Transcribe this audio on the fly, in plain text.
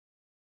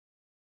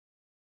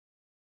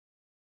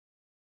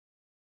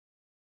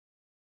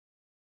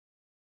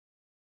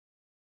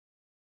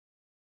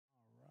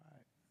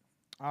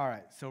All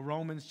right, so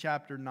Romans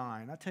chapter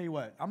 9. I tell you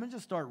what, I'm going to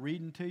just start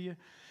reading to you.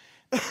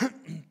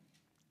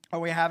 Are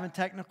we having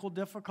technical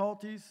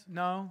difficulties?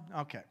 No?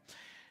 Okay.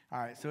 All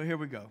right, so here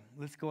we go.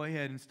 Let's go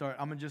ahead and start.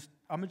 I'm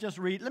gonna just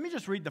read. Let me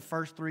just read the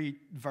first 3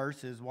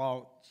 verses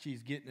while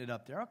she's getting it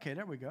up there. Okay,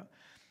 there we go.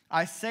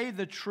 I say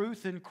the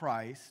truth in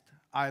Christ,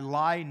 I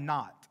lie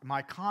not.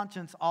 My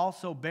conscience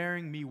also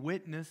bearing me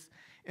witness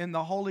in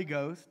the Holy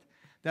Ghost,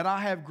 that I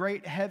have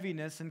great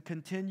heaviness and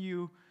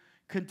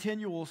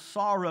continual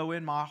sorrow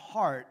in my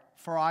heart,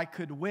 for I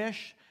could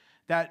wish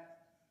that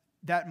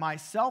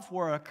myself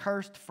were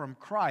accursed from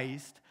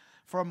Christ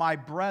for my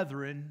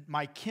brethren,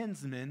 my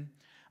kinsmen,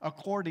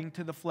 according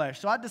to the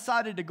flesh. So I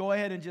decided to go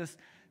ahead and just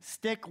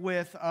stick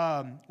with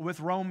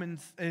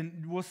Romans,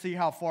 and we'll see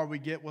how far we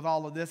get with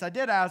all of this. I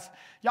did ask,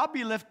 y'all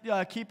be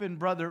keeping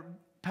Brother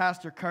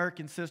Pastor Kirk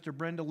and Sister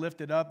Brenda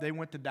lifted up. They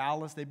went to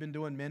Dallas. They've been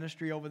doing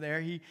ministry over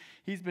there.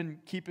 He's been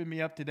keeping me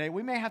up to date.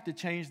 We may have to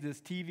change this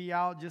TV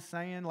out, just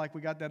saying, like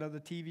we got that other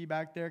TV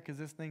back there because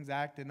this thing's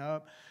acting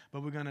up.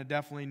 But we're going to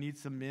definitely need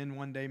some men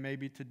one day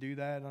maybe to do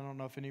that. I don't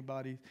know if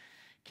anybody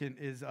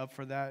is up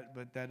for that,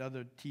 but that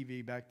other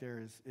TV back there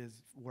is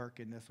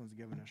working. This one's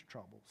giving us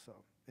trouble, so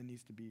it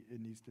needs to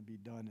be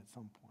done at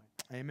some point.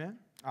 Amen.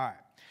 All right.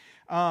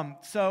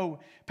 So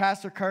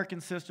Pastor Kirk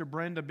and Sister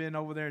Brenda been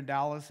over there in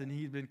Dallas, and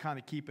he's been kind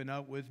of keeping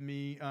up with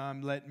me,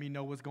 letting me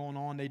know what's going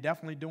on. They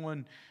definitely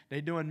doing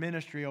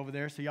ministry over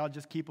there, so y'all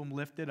just keep them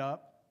lifted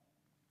up.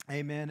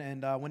 Amen.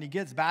 And when he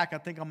gets back, I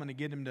think I'm going to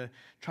get him to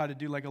try to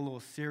do like a little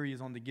series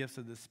on the gifts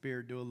of the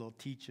Spirit, do a little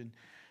teaching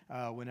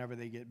whenever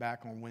they get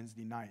back on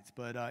Wednesday nights.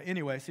 But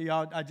anyway, so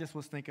y'all, I just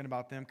was thinking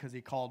about them because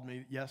he called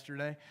me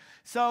yesterday.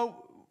 So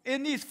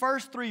in these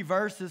first 3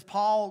 verses,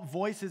 Paul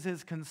voices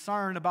his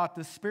concern about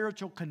the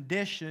spiritual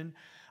condition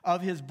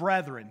of his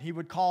brethren. He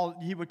would call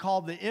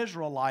the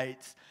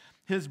Israelites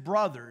his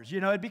brothers. You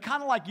know, it'd be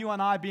kind of like you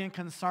and I being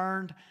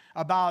concerned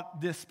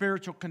about the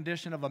spiritual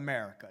condition of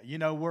America. You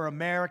know, we're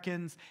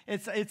Americans.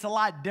 It's a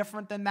lot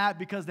different than that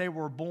because they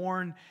were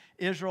born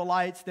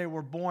Israelites. They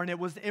were born. It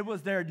was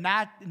their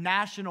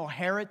national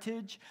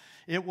heritage.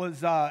 It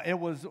was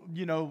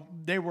you know,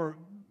 they were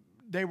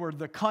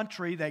the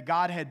country that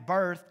God had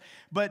birthed.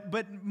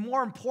 But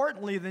more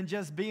importantly than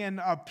just being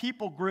a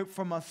people group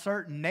from a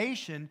certain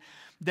nation,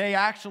 they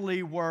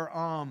actually were,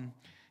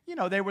 you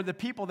know, they were the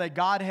people that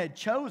God had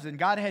chosen.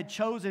 God had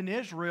chosen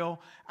Israel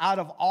out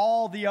of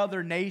all the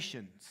other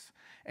nations.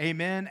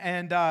 Amen.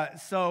 And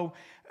so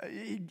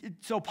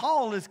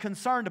Paul is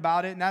concerned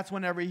about it, and that's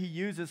whenever he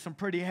uses some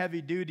pretty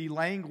heavy-duty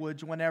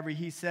language whenever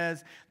he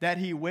says that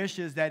he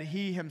wishes that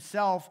he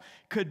himself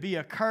could be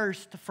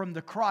accursed from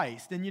the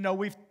Christ. And, you know,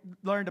 we've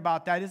learned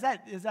about that. Is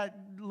that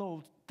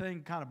little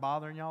thing kind of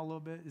bothering y'all a little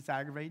bit? It's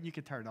aggravating. You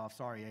can turn it off.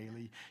 Sorry,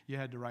 Ailey. You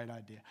had the right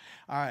idea.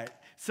 All right.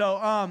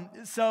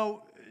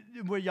 So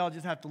well, y'all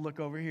just have to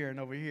look over here and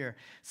over here.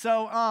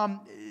 So,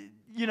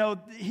 you know,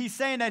 he's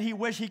saying that he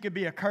wished he could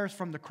be accursed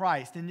from the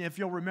Christ. And if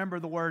you'll remember,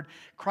 the word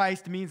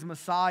Christ means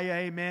Messiah,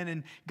 amen.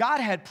 And God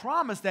had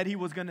promised that he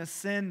was going to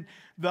send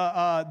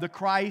the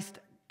Christ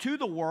to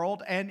the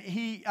world, and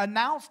he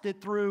announced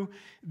it through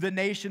the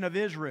nation of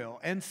Israel.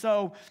 And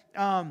so,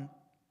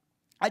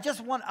 I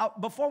just want,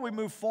 before we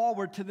move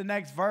forward to the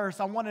next verse,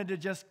 I wanted to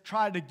just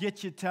try to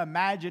get you to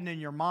imagine in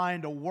your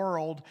mind a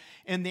world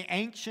in the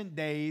ancient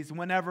days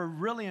whenever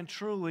really and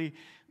truly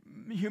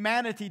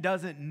humanity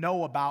doesn't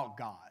know about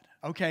God.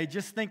 Okay,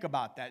 just think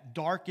about that.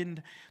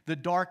 The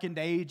darkened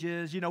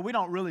ages. You know, we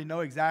don't really know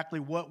exactly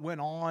what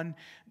went on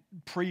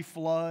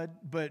pre-flood,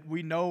 but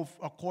we know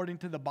according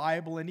to the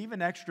Bible and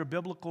even extra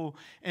biblical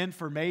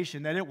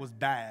information that it was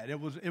bad. It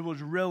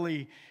was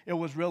really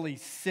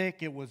sick.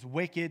 It was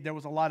wicked. There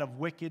was a lot of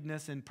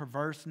wickedness and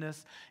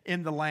perverseness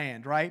in the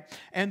land, right?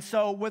 And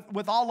so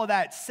with all of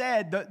that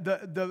said,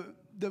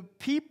 the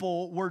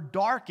people were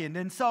darkened.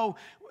 And so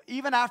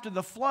even after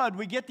the flood,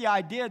 we get the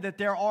idea that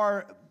there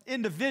are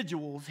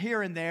individuals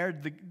here and there.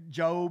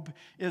 Job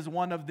is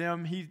one of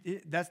them.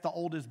 That's the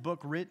oldest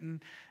book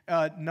written,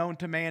 known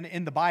to man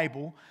in the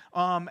Bible.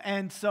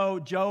 And so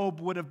Job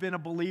would have been a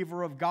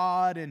believer of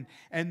God.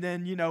 And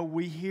then, you know,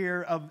 we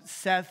hear of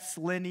Seth's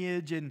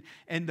lineage and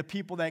the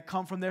people that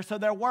come from there. So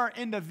there were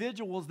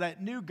individuals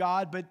that knew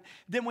God, but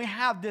then we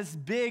have this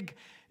big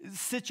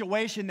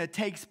situation that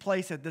takes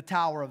place at the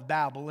Tower of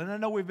Babel. And I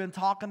know we've been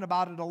talking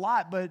about it a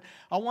lot, but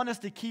I want us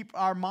to keep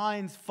our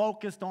minds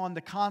focused on the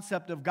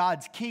concept of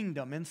God's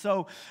kingdom. And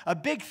so a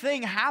big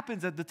thing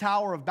happens at the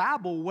Tower of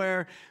Babel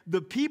where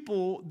the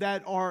people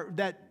that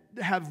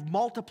have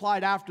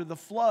multiplied after the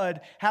flood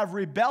have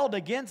rebelled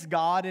against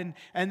God,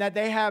 and that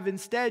they have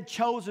instead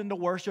chosen to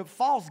worship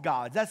false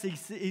gods. That's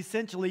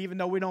essentially, even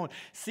though we don't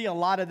see a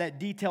lot of that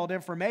detailed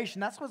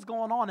information, that's what's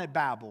going on at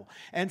Babel.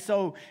 And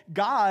so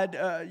God,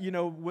 you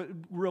know,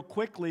 real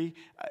quickly,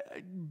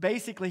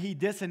 basically he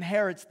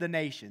disinherits the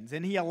nations,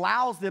 and he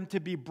allows them to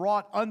be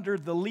brought under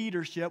the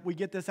leadership. We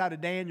get this out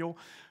of Daniel,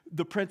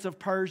 the prince of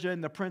Persia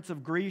and the prince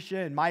of Grecia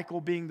and Michael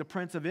being the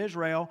prince of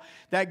Israel,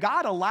 that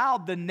God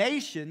allowed the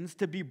nations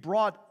to be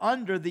brought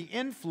under the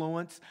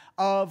influence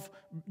of,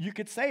 you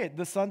could say it,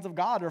 the sons of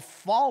God or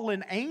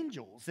fallen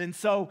angels. And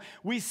so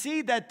we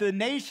see that the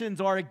nations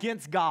are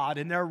against God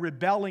and they're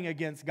rebelling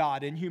against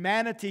God, and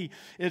humanity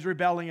is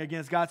rebelling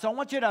against God. So I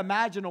want you to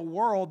imagine a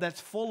world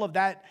that's full of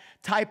that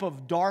type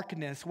of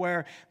darkness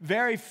where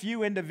very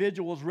few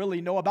individuals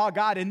really know about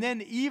God. And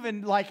then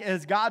even like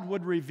as God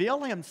would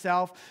reveal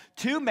himself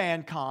to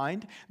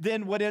mankind,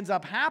 then what ends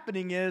up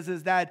happening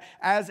is that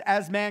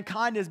as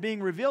mankind is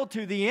being revealed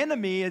to, the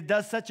enemy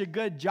does such a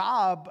good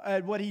job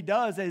at what he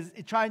does is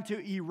trying to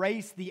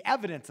erase the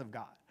evidence of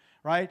God.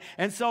 Right?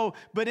 And so,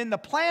 but in the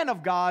plan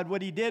of God,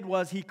 what he did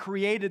was he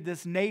created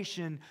this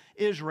nation,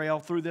 Israel,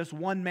 through this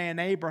one man,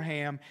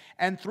 Abraham.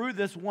 And through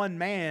this one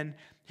man,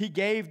 he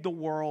gave the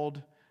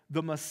world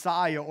the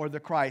Messiah or the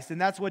Christ.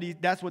 And that's what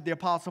the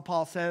Apostle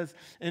Paul says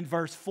in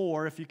verse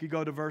 4. If you could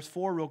go to verse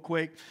 4 real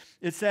quick.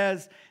 It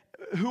says,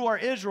 who are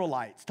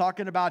Israelites?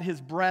 Talking about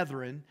his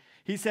brethren.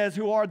 He says,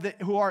 who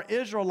are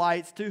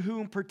Israelites, to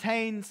whom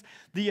pertains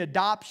the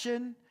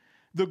adoption,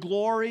 the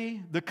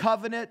glory, the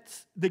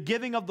covenants, the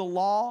giving of the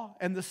law,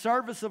 and the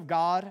service of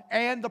God,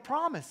 and the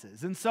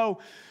promises. And so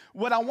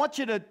what I want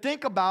you to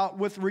think about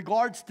with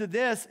regards to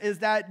this is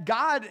that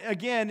God,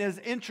 again, is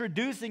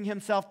introducing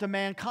himself to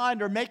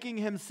mankind or making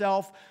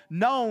himself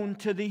known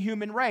to the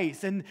human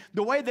race. And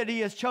the way that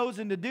he has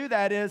chosen to do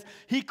that is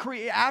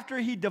after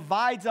he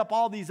divides up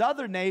all these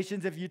other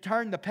nations, if you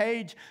turn the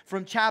page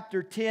from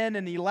chapter 10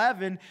 and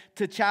 11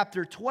 to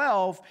chapter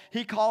 12,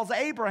 he calls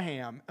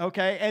Abraham,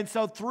 okay? And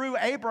so through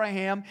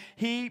Abraham,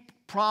 he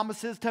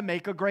promises to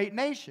make a great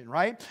nation,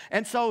 right?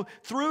 And so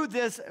through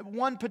this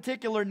one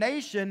particular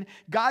nation,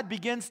 God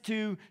begins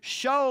to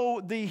show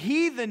the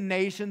heathen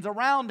nations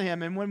around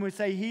him. And when we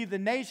say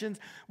heathen nations,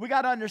 we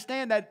got to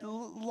understand that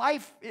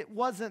life, it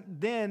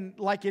wasn't then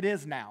like it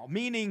is now,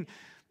 meaning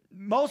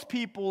most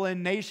people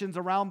in nations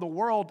around the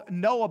world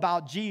know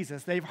about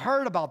Jesus. They've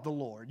heard about the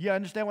Lord. You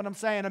understand what I'm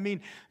saying? I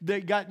mean, you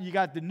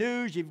got the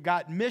news, you've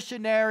got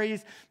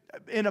missionaries.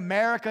 In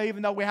America,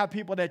 even though we have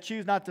people that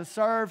choose not to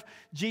serve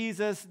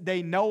Jesus,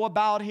 they know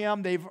about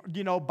him. They've,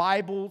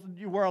 Bible,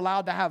 we're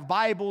allowed to have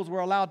Bibles. We're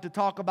allowed to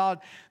talk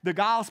about the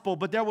gospel.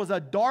 But there was a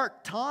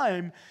dark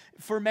time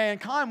for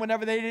mankind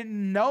whenever they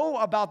didn't know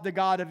about the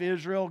God of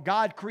Israel.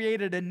 God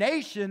created a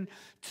nation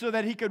so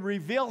that he could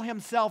reveal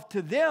himself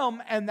to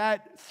them, and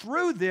that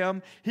through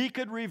them, he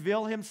could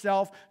reveal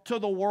himself to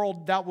the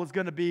world that was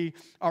going to be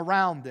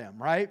around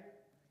them, right?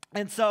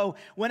 And so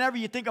whenever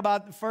you think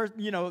about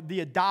the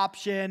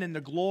adoption and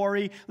the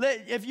glory,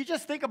 if you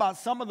just think about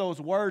some of those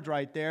words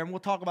right there, and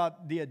we'll talk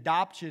about the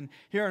adoption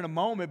here in a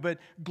moment, but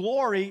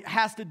glory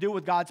has to do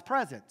with God's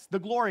presence, the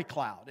glory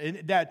cloud.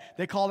 And that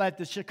they call that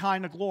the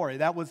Shekinah glory.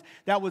 That was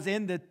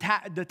in the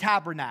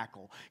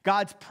tabernacle.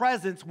 God's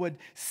presence would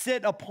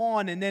sit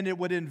upon, and then it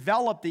would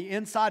envelop the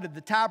inside of the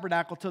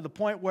tabernacle to the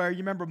point where, you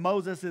remember,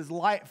 Moses'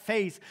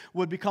 face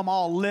would become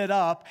all lit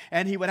up,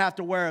 and he would have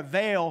to wear a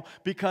veil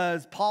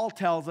because Paul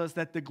tells us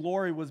that the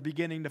glory was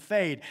beginning to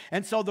fade.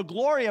 And so the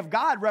glory of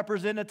God,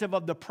 representative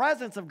of the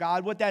presence of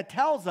God, what that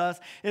tells us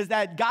is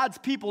that God's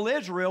people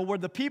Israel were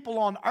the people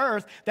on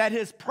earth that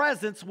his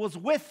presence was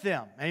with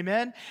them.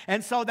 Amen?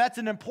 And so that's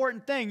an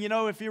important thing.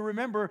 If you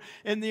remember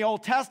in the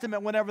Old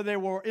Testament, whenever they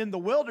were in the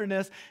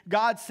wilderness,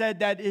 God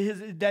said that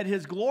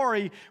his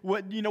glory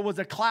was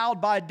a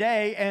cloud by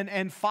day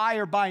and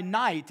fire by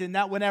night, and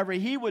that whenever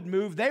he would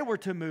move, they were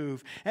to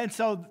move. And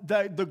so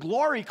the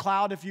glory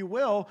cloud, if you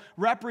will,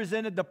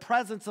 represented the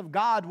presence of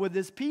God with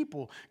his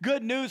people.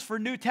 Good news for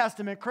New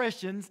Testament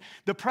Christians.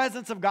 The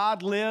presence of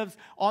God lives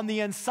on the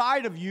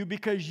inside of you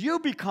because you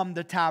become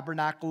the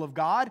tabernacle of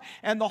God,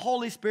 and the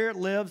Holy Spirit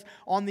lives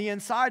on the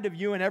inside of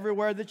you, and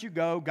everywhere that you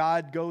go,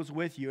 God goes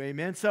with you.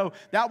 Amen. So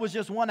that was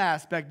just one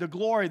aspect, the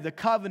glory, the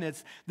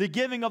covenants, the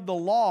giving of the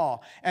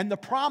law, and the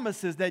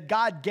promises that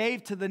God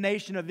gave to the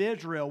nation of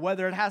Israel,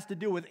 whether it has to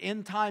do with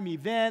end-time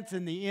events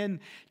and the end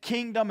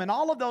kingdom, and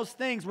all of those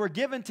things were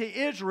given to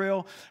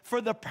Israel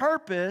for the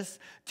purpose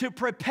to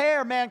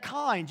prepare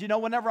mankind.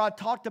 Whenever I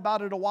talked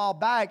about it a while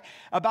back,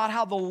 about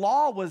how the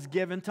law was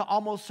given to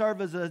almost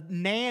serve as a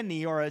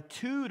nanny or a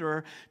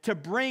tutor to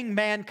bring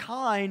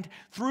mankind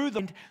through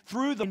them,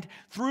 through them,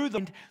 through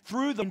them,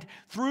 through them,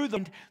 through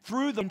them,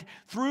 through them,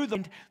 through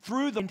them,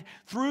 through them,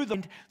 through them,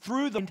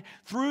 through them,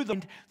 through them,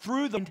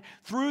 through them,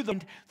 through them,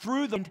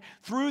 through them,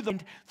 through them,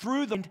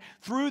 through them,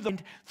 through them,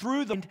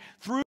 through them,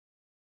 through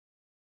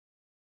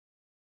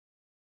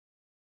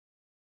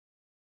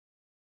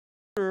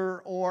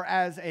or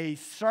as a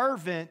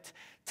servant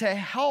to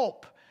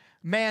help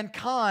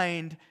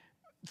mankind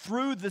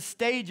through the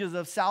stages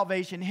of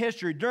salvation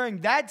history. During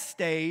that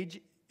stage,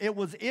 it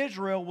was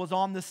Israel was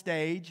on the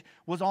stage,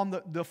 was on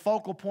the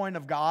focal point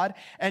of God,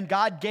 and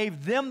God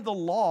gave them the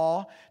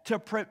law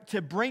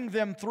to bring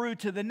them through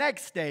to the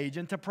next stage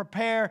and to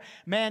prepare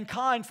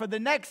mankind for the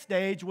next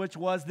stage, which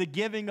was the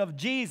giving of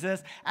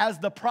Jesus as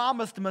the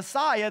promised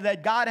Messiah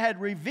that God had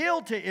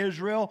revealed to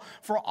Israel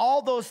for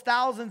all those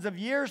thousands of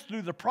years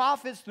through the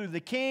prophets, through the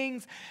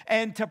kings,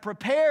 and to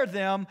prepare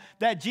them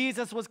that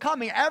Jesus was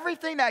coming.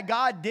 Everything that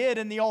God did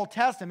in the Old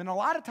Testament, a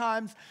lot of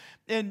times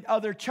in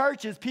other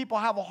churches, people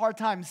have a hard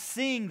time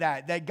seeing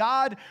that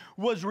God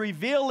was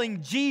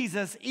revealing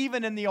Jesus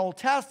even in the Old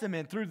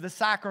Testament through the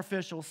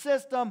sacrificial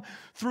system,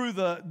 through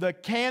the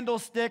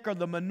candlestick or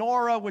the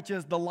menorah, which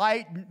is the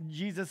light.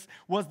 Jesus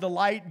was the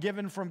light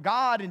given from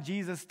God, and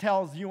Jesus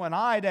tells you and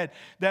I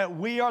that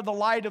we are the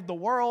light of the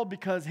world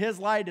because his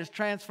light is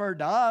transferred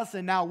to us,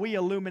 and now we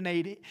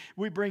illuminate it.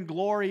 We bring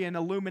glory and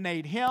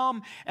illuminate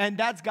him, and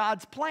that's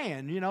God's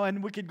plan,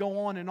 and we could go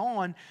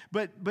on,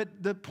 but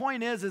the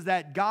point is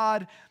that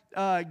God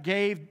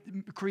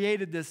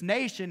created this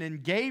nation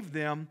and gave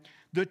them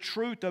the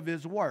truth of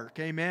his work.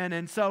 Amen.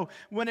 And so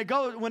when it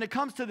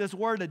comes to this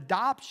word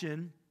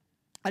adoption,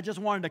 I just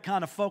wanted to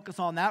kind of focus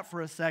on that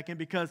for a second,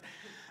 because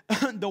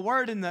the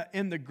word in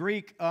the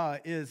Greek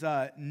is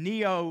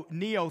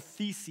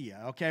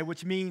neothesia, okay,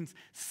 which means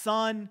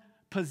son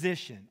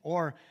position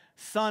or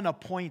son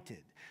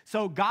appointed.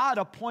 So God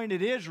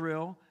appointed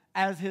Israel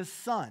as his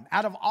son.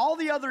 Out of all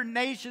the other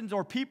nations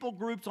or people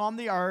groups on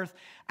the earth,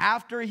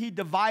 after he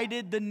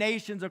divided the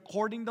nations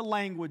according to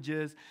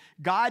languages,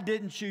 God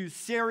didn't choose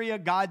Syria,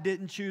 God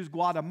didn't choose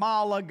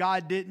Guatemala,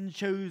 God didn't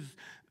choose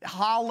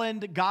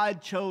Holland,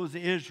 God chose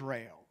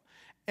Israel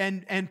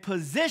and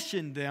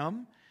positioned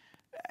them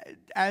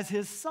as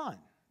his son.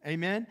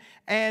 Amen?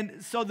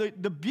 And so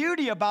the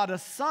beauty about a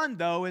son,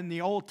 though, in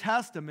the Old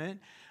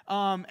Testament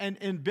and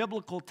in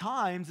biblical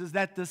times is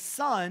that the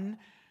son,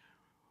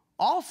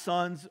 all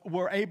sons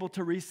were able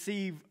to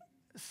receive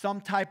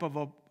some type of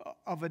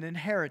an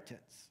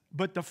inheritance.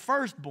 But the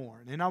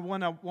firstborn, and I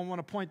want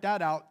to point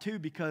that out too,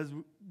 because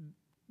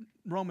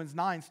Romans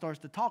 9 starts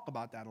to talk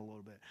about that a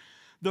little bit.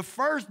 The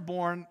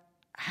firstborn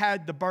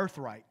had the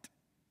birthright,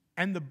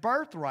 and the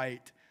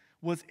birthright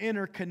was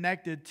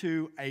interconnected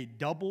to a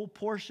double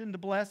portioned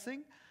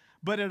blessing,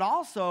 but it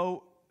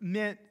also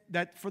meant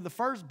that for the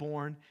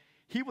firstborn,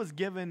 he was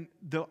given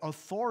the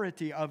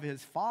authority of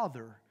his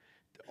father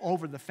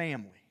over the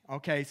family.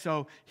 Okay,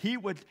 so he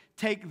would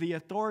take the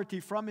authority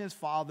from his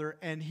father,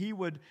 and he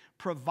would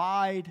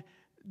provide,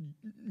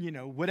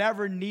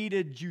 whatever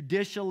needed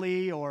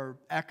judicially or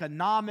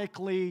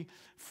economically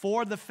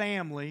for the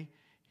family.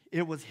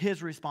 It was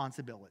his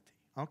responsibility.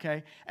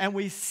 Okay, and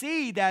we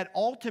see that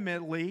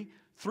ultimately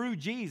through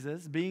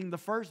Jesus being the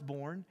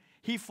firstborn,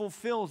 he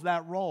fulfills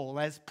that role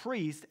as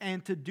priest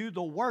and to do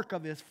the work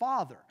of his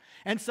father.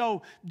 And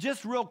so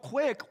just real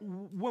quick,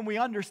 when we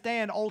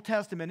understand Old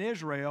Testament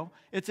Israel,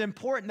 it's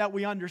important that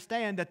we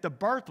understand that the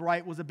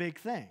birthright was a big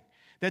thing.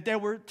 That they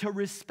were to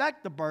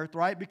respect the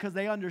birthright because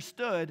they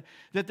understood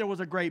that there was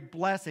a great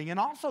blessing. And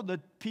also the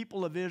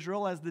people of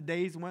Israel, as the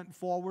days went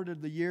forward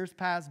and the years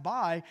passed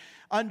by,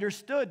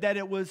 understood that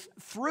it was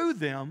through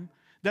them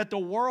that the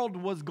world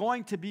was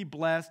going to be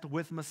blessed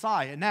with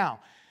Messiah. Now,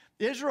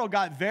 Israel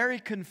got very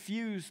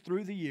confused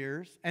through the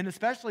years, and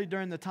especially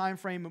during the time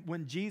frame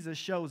when Jesus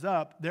shows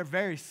up, they're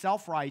very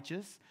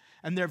self-righteous,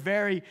 and they're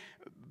very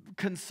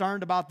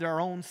concerned about their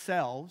own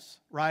selves,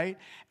 right?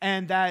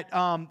 And that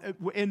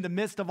in the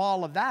midst of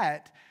all of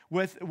that,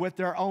 with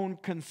their own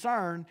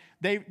concern,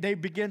 they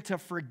begin to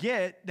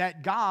forget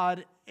that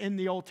God in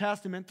the Old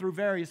Testament through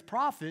various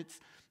prophets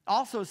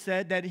also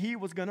said that he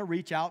was going to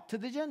reach out to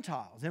the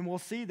Gentiles. And we'll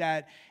see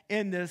that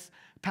in this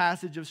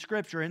passage of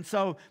Scripture. And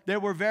so they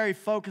were very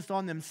focused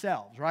on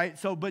themselves, right?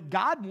 So, but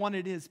God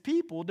wanted his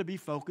people to be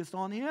focused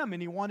on him.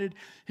 And he wanted,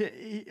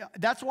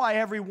 that's why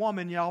every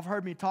woman, y'all have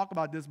heard me talk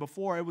about this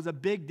before, it was a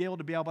big deal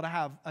to be able to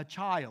have a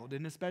child,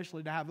 and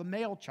especially to have a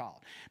male child,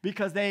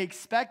 because they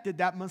expected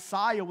that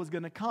Messiah was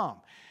going to come.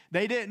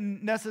 They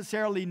didn't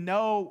necessarily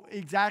know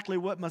exactly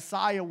what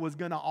Messiah was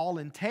going to all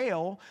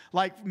entail.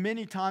 Like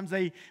many times,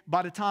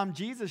 by the time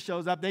Jesus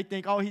shows up, they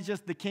think, oh, he's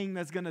just the king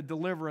that's going to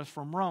deliver us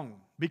from Rome,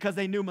 because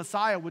they knew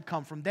Messiah would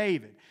come from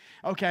David.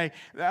 Okay,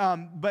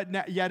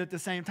 but yet at the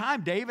same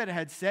time, David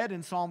had said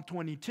in Psalm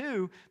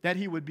 22 that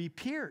he would be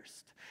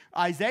pierced.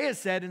 Isaiah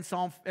said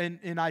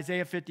in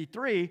Isaiah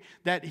 53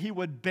 that he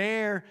would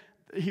bear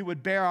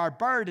our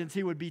burdens,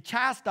 he would be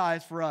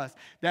chastised for us,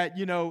 that,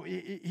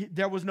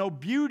 there was no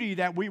beauty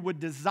that we would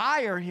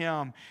desire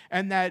him,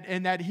 and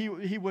that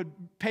he would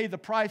pay the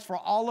price for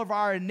all of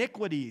our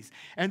iniquities.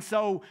 And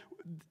so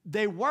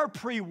they were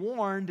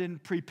pre-warned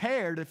and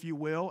prepared, if you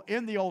will,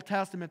 in the Old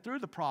Testament through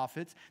the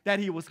prophets that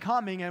he was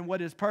coming and what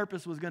his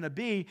purpose was going to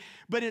be.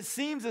 But it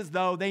seems as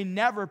though they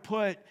never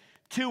put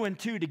two and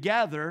two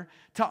together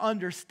to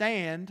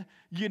understand,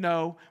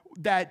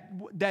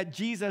 that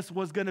Jesus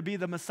was going to be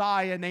the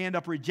Messiah, and they end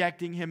up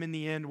rejecting him in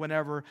the end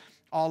whenever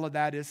all of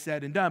that is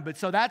said and done. But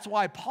so that's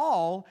why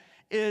Paul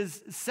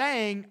is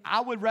saying,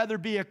 I would rather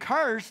be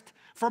accursed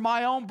for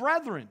my own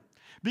brethren.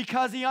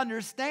 because he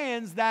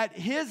understands that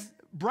his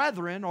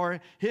brethren or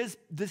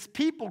this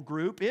people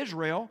group,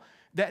 Israel,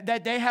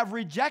 that they have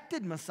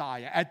rejected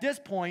Messiah. At this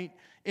point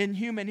in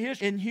human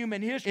history, in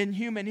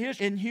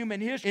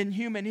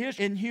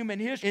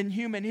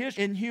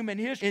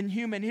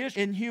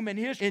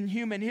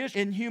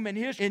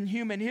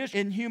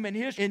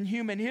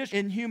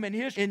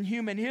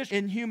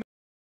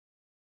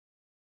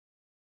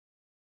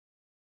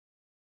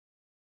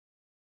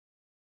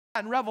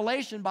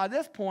Revelation by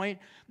this point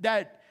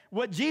that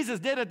what Jesus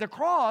did at the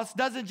cross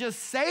doesn't just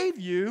save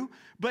you,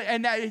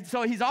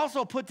 so he's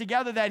also put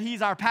together that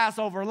he's our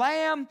Passover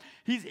lamb.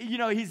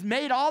 He's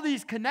made all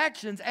these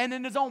connections, and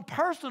in his own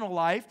personal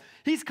life,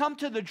 he's come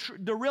to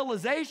the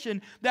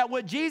realization that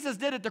what Jesus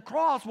did at the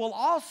cross will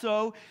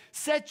also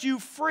set you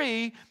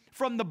free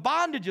from the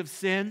bondage of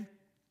sin.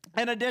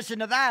 In addition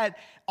to that,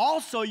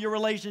 also your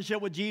relationship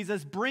with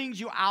Jesus brings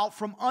you out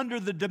from under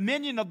the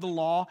dominion of the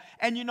law,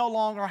 and you no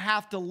longer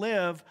have to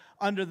live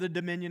under the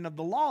dominion of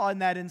the law,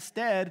 and that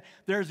instead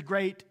there's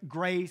great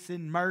grace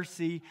and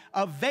mercy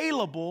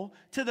available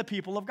to the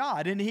people of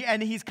God.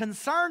 And he's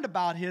concerned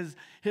about his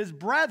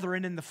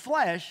brethren in the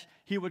flesh,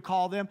 he would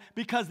call them,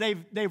 because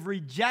they've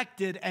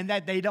rejected and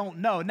that they don't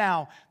know.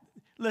 Now,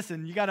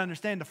 listen, you got to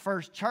understand the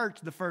first church,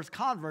 the first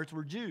converts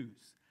were Jews.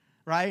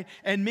 Right?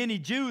 And many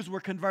Jews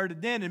were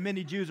converted then, and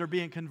many Jews are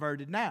being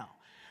converted now.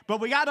 But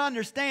we got to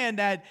understand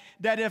that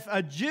if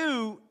a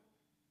Jew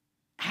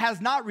has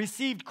not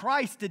received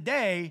Christ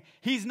today,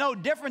 he's no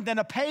different than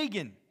a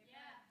pagan.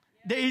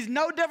 Yeah. He's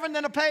no different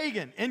than a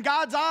pagan in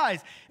God's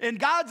eyes. In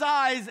God's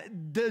eyes,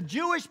 the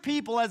Jewish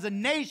people as a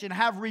nation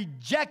have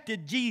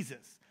rejected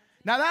Jesus.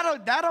 Now,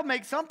 that'll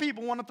make some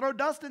people want to throw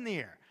dust in the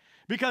air.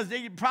 Because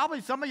probably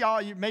some of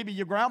y'all, maybe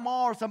your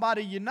grandma or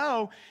somebody you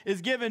know,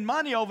 is giving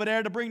money over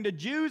there to bring the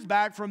Jews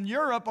back from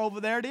Europe over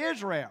there to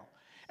Israel.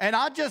 And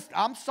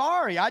I'm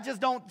sorry, I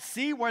just don't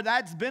see where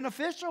that's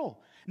beneficial.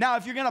 Now,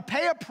 if you're going to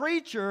pay a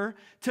preacher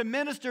to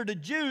minister to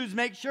Jews,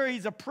 make sure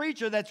he's a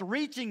preacher that's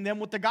reaching them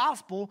with the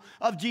gospel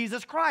of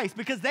Jesus Christ,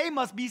 because they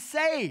must be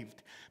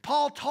saved.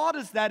 Paul taught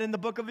us that in the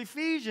book of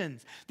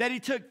Ephesians, that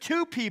he took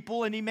two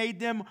people and he made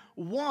them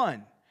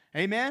one.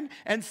 Amen?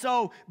 And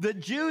so the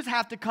Jews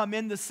have to come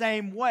in the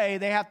same way.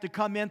 They have to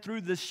come in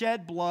through the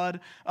shed blood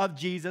of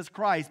Jesus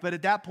Christ. But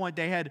at that point,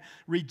 they had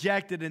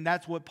rejected, and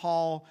that's what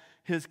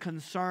his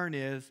concern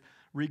is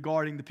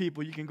regarding the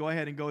people. You can go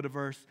ahead and go to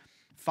verse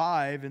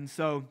 5. And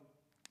so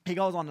he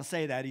goes on to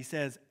say that. He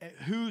says,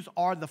 whose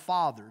are the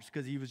fathers?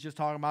 Because he was just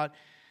talking about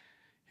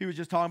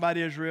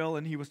Israel,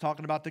 and he was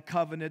talking about the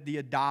covenant, the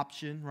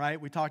adoption, right?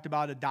 We talked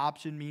about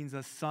adoption means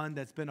a son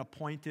that's been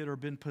appointed or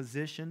been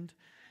positioned.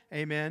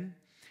 Amen?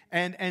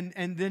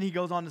 And then he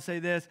goes on to say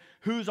this,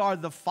 whose are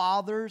the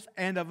fathers,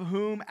 and of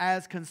whom,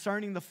 as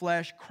concerning the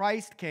flesh,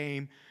 Christ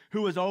came,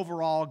 who is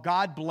over all,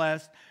 God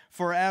blessed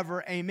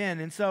forever. Amen.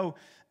 And so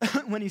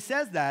when he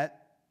says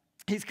that,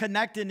 he's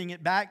connecting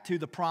it back to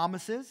the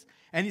promises,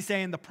 and he's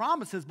saying the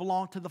promises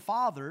belong to the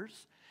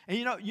fathers. And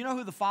you know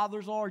who the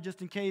fathers are,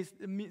 just in case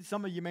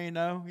some of you may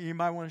know. You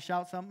might want to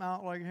shout something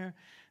out like here,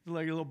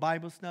 like a little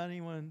Bible study.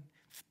 You want to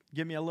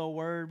give me a little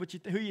word?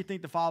 Who you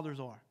think the fathers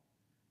are?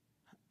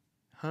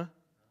 Huh?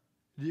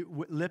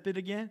 Lip it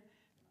again?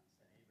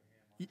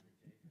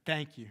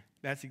 Thank you.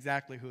 That's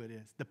exactly who it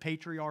is. The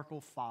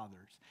patriarchal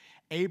fathers.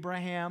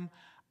 Abraham,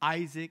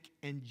 Isaac,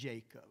 and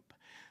Jacob.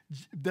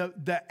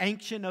 The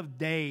Ancient of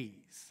Days.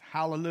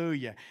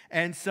 Hallelujah.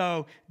 And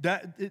so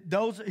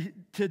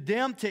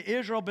to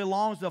Israel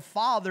belongs the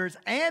fathers,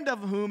 and of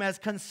whom, as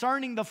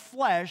concerning the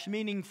flesh,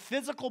 meaning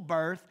physical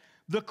birth,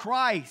 the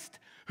Christ,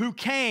 who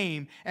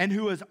came and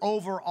who is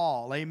over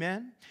all.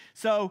 Amen?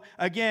 So,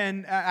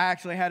 again, I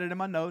actually had it in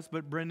my notes,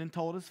 but Brendan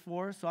told us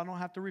for us, so I don't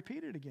have to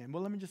repeat it again.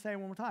 Well, let me just say it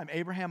one more time.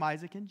 Abraham,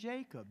 Isaac, and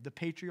Jacob, the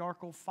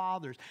patriarchal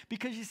fathers.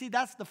 Because, you see,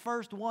 that's the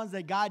first ones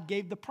that God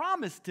gave the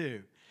promise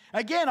to.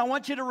 Again, I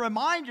want you to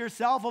remind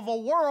yourself of a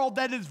world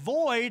that is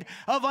void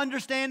of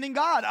understanding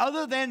God,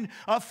 other than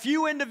a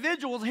few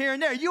individuals here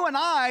and there. You and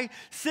I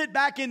sit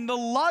back in the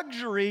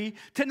luxury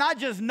to not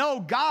just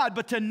know God,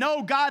 but to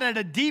know God at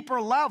a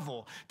deeper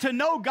level, to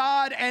know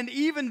God and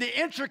even the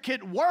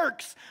intricate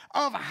works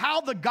of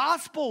how the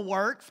gospel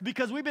works,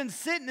 because we've been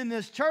sitting in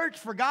this church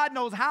for God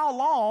knows how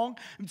long,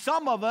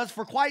 some of us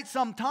for quite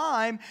some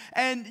time,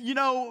 and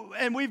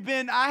we've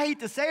been, I hate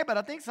to say it, but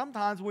I think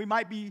sometimes we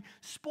might be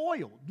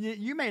spoiled.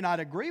 You may not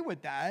agree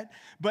with that,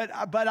 but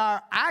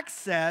our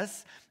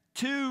access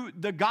to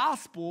the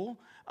gospel,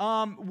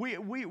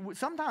 we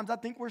sometimes I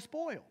think we're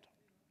spoiled,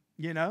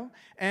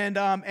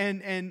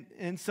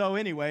 and so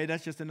anyway,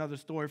 that's just another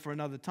story for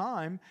another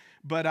time.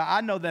 But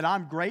I know that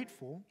I'm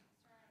grateful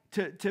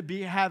to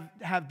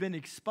have been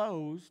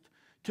exposed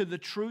to the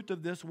truth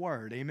of this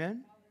word.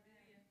 Amen.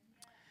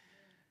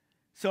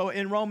 So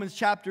in Romans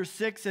chapter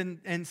 6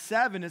 and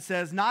 7, it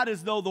says, not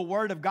as though the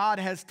word of God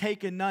has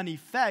taken none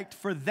effect,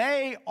 for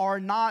they are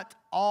not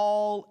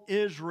all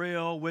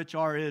Israel which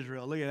are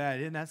Israel. Look at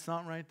that. Isn't that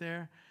something right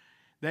there?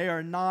 They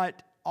are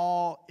not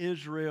all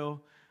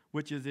Israel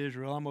which is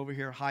Israel. I'm over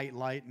here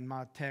highlighting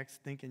my text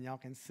thinking y'all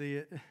can see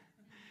it.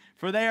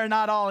 For they are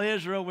not all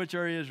Israel which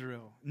are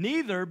Israel.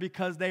 Neither,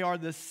 because they are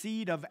the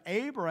seed of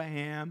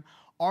Abraham,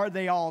 are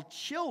they all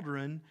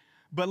children.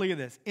 But look at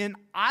this. In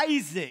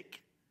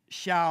Isaac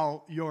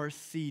shall your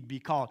seed be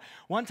called.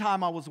 One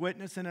time I was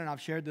witnessing, and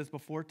I've shared this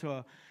before,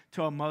 to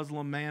a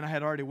Muslim man. I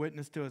had already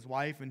witnessed to his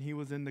wife, and he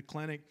was in the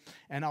clinic,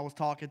 and I was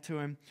talking to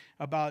him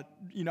about,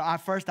 I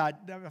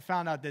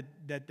found out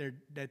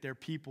that their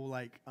people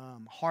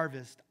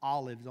harvest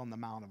olives on the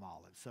Mount of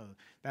Olives. So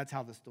that's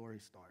how the story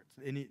starts.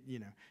 And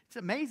it's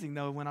amazing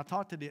though, when I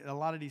talk to a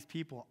lot of these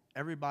people,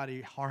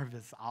 everybody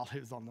harvests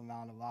olives on the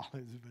Mount of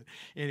Olives. But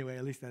anyway,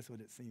 at least that's what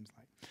it seems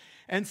like.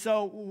 And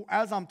so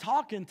as I'm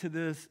talking to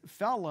this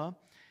fella,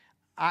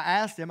 I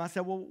asked him, I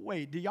said, well,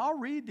 wait, do y'all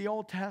read the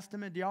Old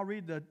Testament? Do y'all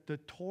read the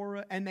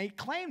Torah? And they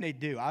claim they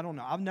do. I don't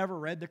know. I've never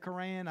read the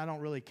Quran. I don't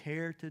really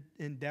care to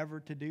endeavor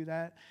to do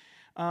that.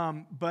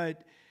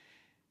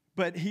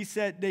 But he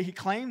said that he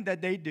claimed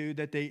that they do,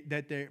 that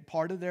they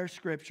part of their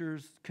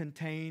scriptures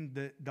contain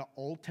the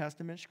Old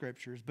Testament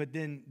scriptures, but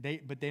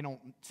they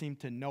don't seem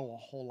to know a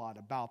whole lot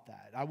about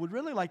that. I would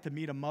really like to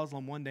meet a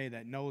Muslim one day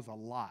that knows a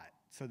lot,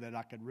 so that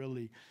I could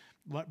really,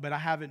 but I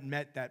haven't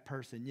met that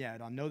person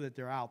yet. I know that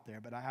they're out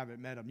there, but I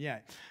haven't met them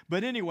yet.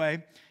 But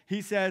anyway,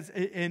 he says,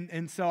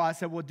 and so I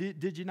said, well,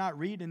 did you not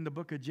read in the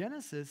book of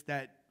Genesis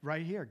that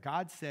right here,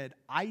 God said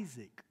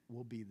Isaac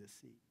will be the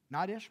seed,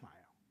 not Ishmael?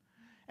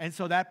 And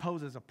so that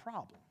poses a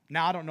problem.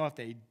 Now, I don't know if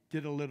they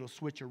did a little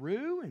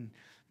switcheroo and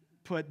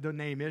put the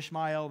name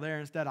Ishmael there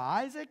instead of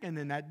Isaac, and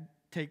then that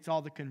takes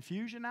all the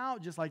confusion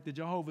out, just like the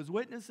Jehovah's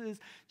Witnesses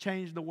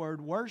changed the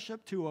word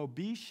worship to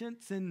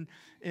obeisance in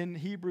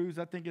Hebrews,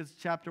 I think it's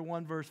chapter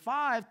 1, verse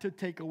 5, to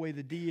take away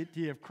the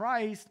deity of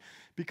Christ,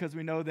 because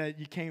we know that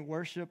you can't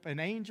worship an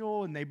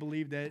angel, and they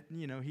believe that,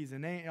 he's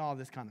an angel, all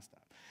this kind of stuff.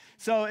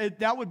 So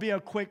that would be a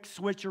quick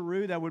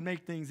switcheroo that would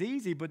make things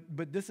easy,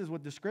 but this is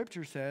what the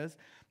Scripture says.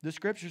 The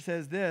Scripture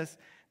says this,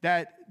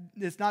 that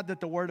it's not that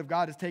the Word of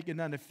God is taking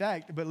none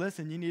effect, but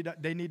listen,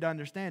 they need to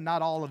understand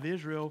not all of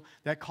Israel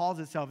that calls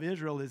itself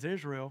Israel is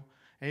Israel.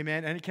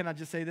 Amen. And can I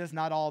just say this?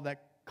 Not all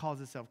that calls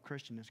itself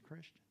Christian is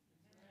Christian.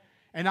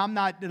 And I'm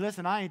not,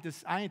 listen,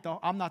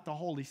 I'm not the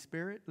Holy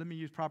Spirit. Let me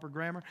use proper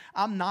grammar.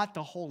 I'm not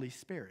the Holy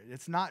Spirit.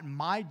 It's not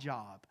my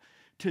job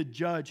to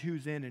judge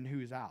who's in and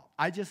who's out.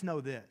 I just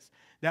know this,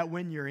 that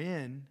when you're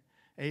in,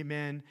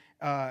 amen,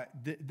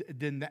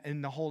 then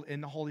the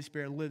Holy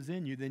Spirit lives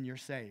in you, then you're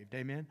saved,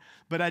 amen.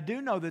 But I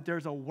do know that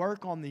there's a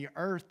work on the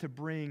earth to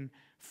bring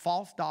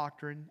false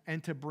doctrine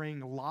and to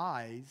bring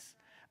lies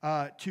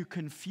to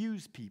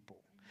confuse people.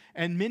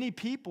 And many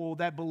people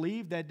that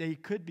believe that they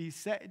could be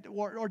saved,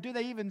 or do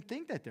they even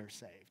think that they're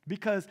saved?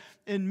 Because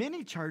in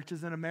many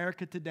churches in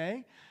America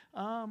today,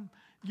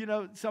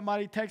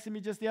 somebody texted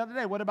me just the other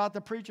day, what about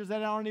the preachers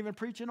that aren't even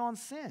preaching on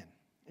sin?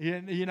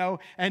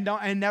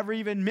 And never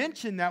even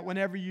mention that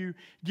whenever you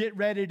get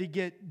ready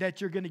to that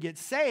you're going to get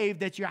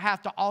saved, that you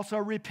have to also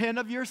repent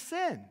of your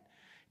sin.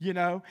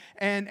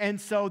 And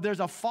so there's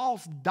a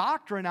false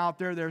doctrine out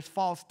there, there's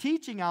false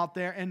teaching out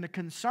there, and the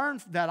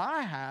concerns that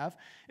I have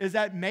is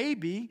that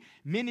maybe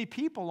many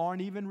people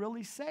aren't even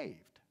really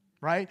saved,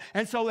 right?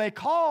 And so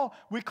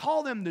we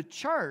call them the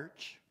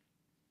church,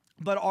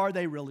 but are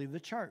they really the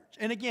church?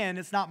 And again,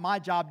 it's not my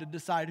job to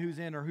decide who's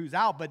in or who's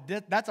out, but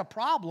that's a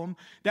problem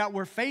that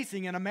we're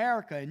facing in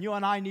America, and you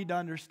and I need to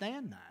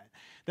understand that.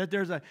 That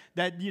there's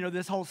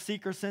this whole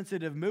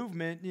seeker-sensitive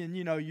movement, and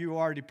you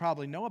already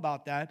probably know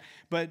about that,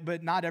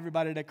 but not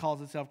everybody that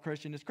calls itself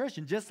Christian is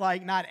Christian. Just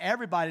like not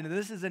everybody, and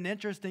this is an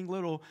interesting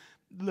little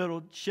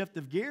shift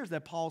of gears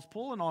that Paul's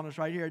pulling on us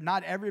right here.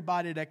 Not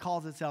everybody that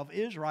calls itself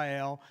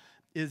Israel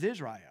is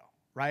Israel,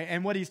 right?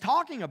 And what he's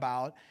talking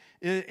about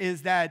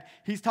is that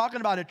he's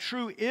talking about a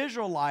true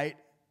Israelite.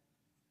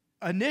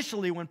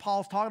 Initially, when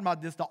Paul's talking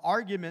about this, the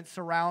argument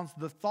surrounds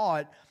the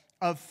thought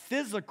of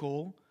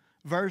physical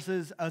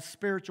versus a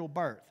spiritual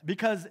birth.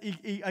 Because,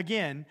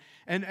 again,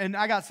 and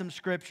I got some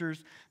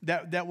scriptures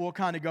that we'll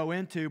kind of go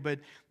into, but,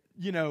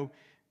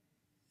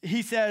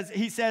 he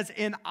says,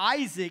 in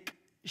Isaac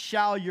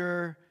shall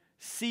your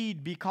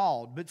seed be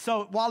called. But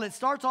so while it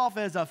starts off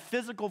as a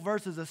physical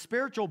versus a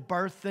spiritual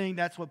birth thing,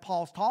 that's what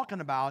Paul's talking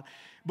about,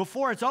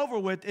 before it's over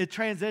with, it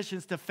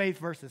transitions to faith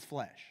versus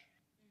flesh.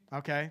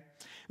 Okay?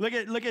 Look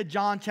at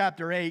John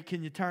chapter 8.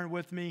 Can you turn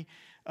with me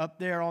up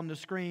there on the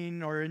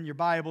screen or in your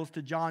Bibles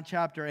to John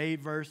chapter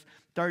 8, verse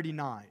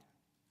 39.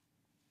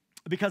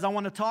 Because I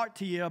want to talk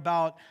to you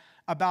about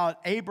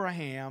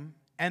Abraham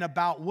and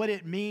about what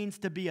it means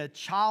to be a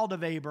child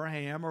of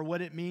Abraham, or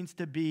what it means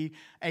to be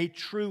a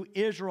true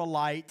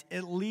Israelite,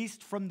 at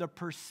least from the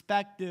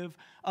perspective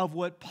of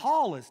what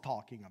Paul is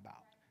talking about.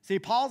 See,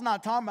 Paul's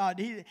not talking about,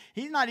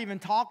 he's not even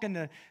talking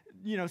to,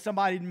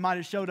 somebody might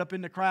have showed up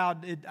in the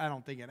crowd. I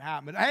don't think it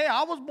happened. Hey,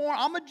 I was born,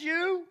 I'm a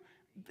Jew.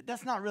 But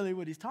that's not really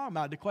what he's talking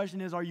about. The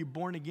question is, are you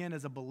born again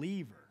as a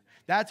believer?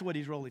 That's what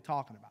he's really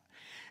talking about.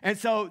 And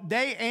so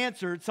they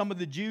answered, some of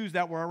the Jews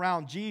that were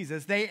around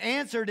Jesus, they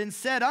answered and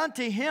said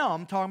unto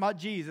him, talking about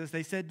Jesus,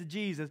 they said to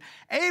Jesus,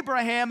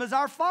 Abraham is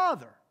our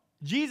father.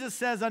 Jesus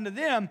says unto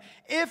them,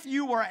 if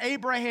you were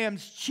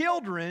Abraham's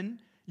children,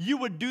 you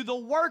would do the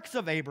works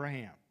of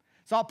Abraham.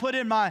 So I'll put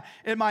in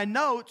my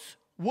notes,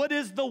 what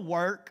is the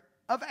work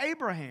of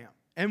Abraham?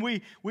 And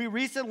we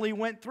recently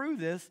went through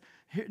this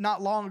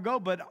not long ago,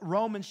 but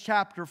Romans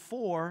chapter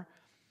 4,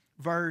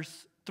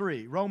 verse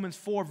 3. Romans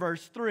 4,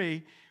 verse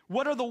 3.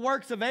 What are the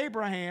works of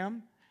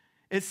Abraham?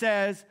 It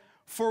says,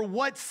 for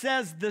what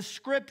says the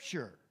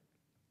scripture?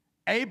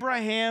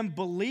 Abraham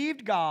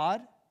believed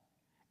God,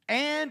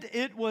 and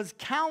it was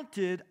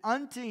counted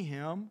unto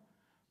him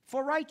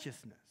for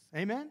righteousness.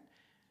 Amen?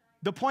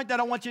 The point that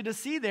I want you to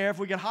see there, if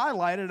we could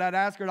highlight it, I'd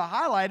ask her to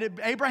highlight it.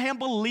 Abraham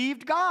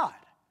believed God.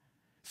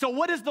 So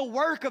what is the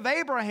work of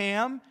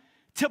Abraham?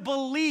 To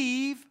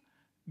believe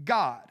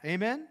God.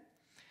 Amen?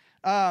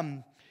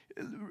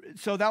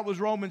 So that was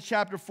Romans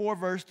chapter 4,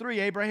 verse 3.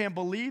 Abraham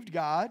believed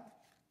God,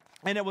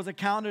 and it was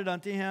accounted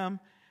unto him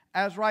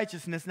as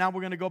righteousness. Now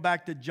we're going to go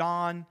back to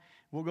John.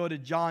 We'll go to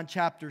John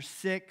chapter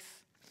 6,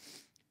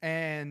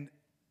 and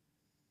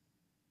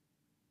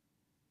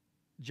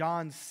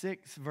John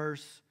 6,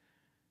 verse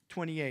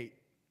 28.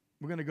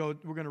 We're going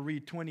to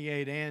read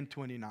 28 and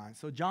 29.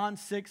 So John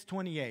 6,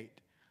 28.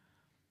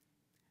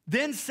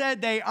 Then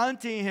said they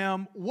unto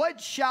him, what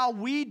shall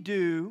we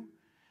do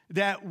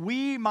that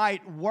we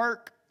might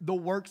work the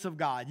works of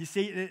God? You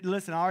see,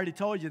 listen, I already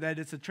told you that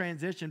it's a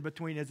transition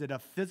between, is it a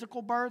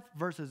physical birth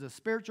versus a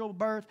spiritual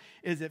birth?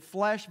 Is it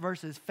flesh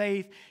versus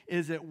faith?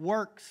 Is it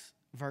works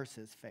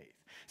versus faith?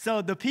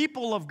 So the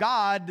people of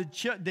God,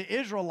 the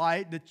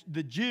Israelite,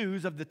 the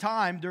Jews of the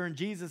time during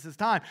Jesus'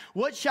 time,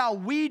 what shall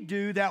we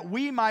do that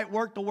we might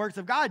work the works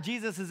of God?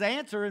 Jesus'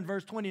 answer in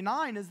verse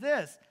 29 is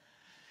this.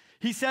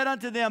 He said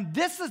unto them,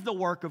 this is the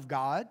work of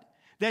God,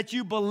 that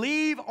you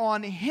believe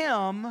on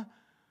him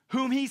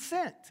whom he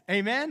sent.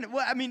 Amen?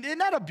 Well, I mean, isn't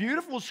that a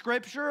beautiful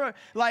scripture?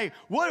 Like,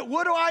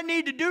 what do I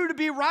need to do to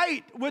be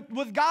right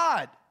with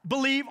God?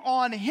 Believe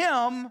on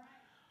him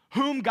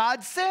whom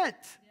God sent.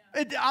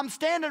 I'm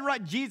standing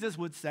right, Jesus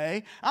would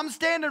say, I'm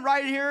standing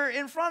right here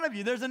in front of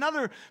you. There's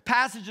another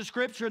passage of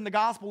scripture in the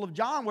Gospel of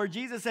John where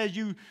Jesus says,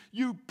 you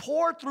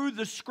pour through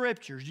the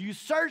scriptures, you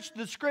search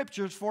the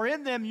scriptures, for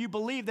in them you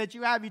believe that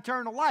you have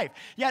eternal life.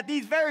 Yet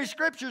these very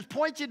scriptures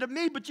point you to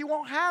me, but you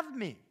won't have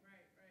me.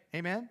 Right.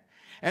 Amen?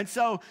 And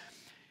so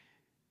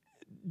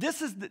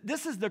this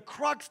is the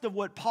crux of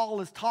what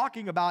Paul is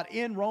talking about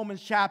in Romans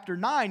chapter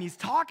 9. He's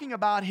talking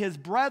about his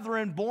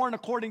brethren born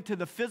according to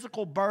the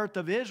physical birth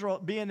of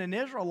Israel, being an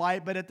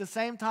Israelite, but at the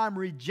same time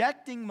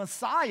rejecting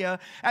Messiah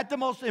at the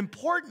most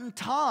important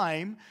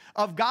time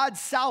of God's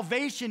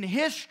salvation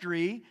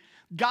history.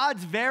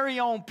 God's very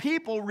own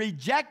people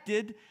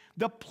rejected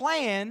the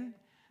plan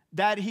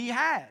that he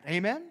had.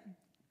 Amen?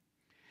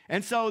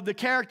 And so the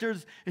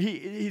characters,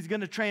 he's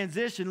going to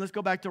transition. Let's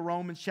go back to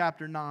Romans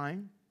chapter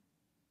 9.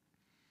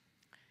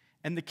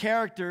 And the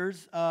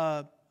characters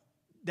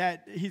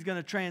that he's going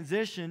to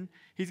transition,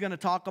 he's going to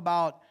talk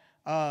about,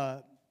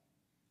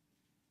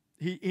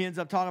 he ends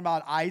up talking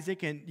about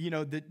Isaac. And, you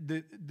know,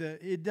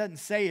 it doesn't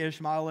say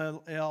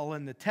Ishmael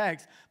in the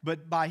text,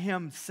 but by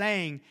him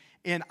saying,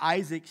 in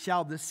Isaac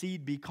shall the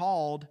seed be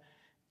called,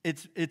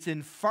 it's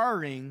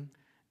inferring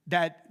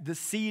that the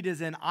seed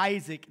is in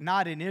Isaac,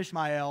 not in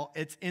Ishmael.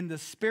 It's in the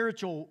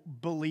spiritual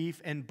belief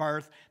and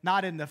birth,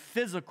 not in the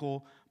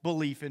physical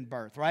belief in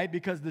birth, right?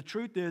 Because the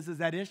truth is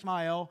that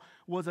Ishmael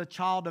was a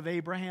child of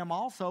Abraham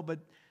also,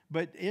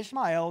 but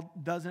Ishmael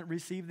doesn't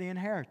receive the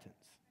inheritance.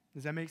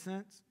 Does that make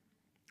sense?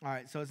 All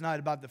right, so it's not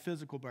about the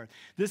physical birth.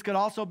 This could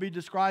also be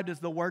described as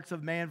the works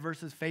of man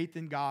versus faith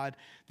in God.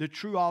 The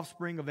true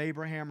offspring of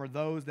Abraham are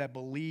those that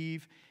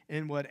believe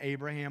in what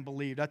Abraham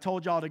believed. I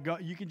told y'all to go,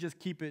 you can just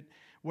keep it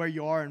where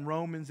you are in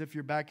Romans. If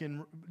you're back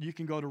in, you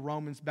can go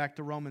to back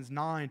to Romans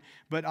 9.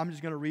 But I'm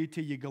just going to read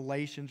to you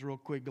Galatians real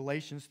quick.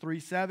 Galatians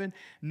 3:7.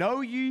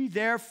 Know ye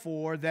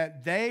therefore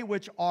that they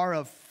which are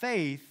of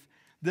faith,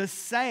 the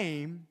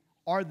same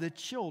are the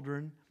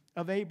children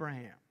of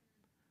Abraham.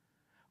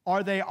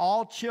 Are they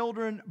all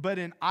children? But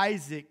in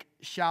Isaac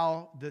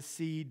shall the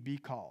seed be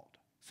called.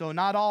 So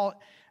not all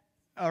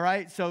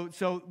right?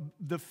 So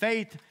the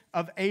faith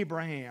of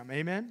Abraham.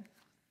 Amen?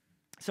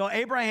 So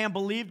Abraham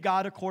believed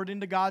God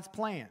according to God's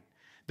plan.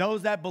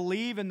 Those that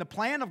believe in the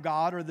plan of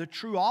God are the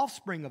true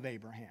offspring of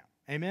Abraham.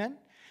 Amen?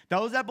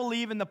 Those that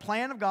believe in the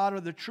plan of God are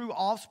the true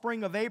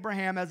offspring of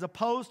Abraham, as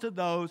opposed to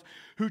those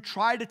who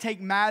try to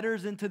take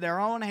matters into their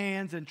own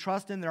hands and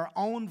trust in their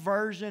own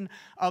version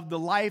of the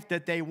life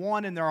that they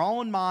want in their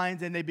own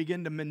minds, and they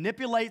begin to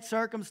manipulate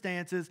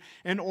circumstances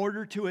in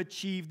order to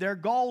achieve their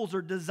goals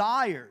or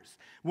desires.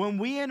 When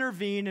we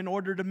intervene in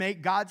order to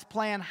make God's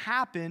plan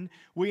happen,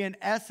 we in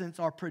essence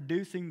are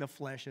producing the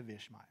flesh of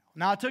Ishmael.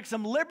 Now, I took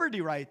some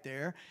liberty right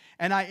there,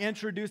 and I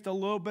introduced a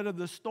little bit of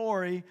the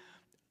story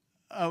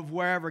of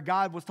wherever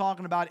God was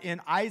talking about,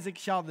 in Isaac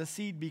shall the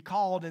seed be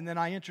called, and then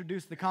I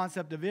introduced the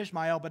concept of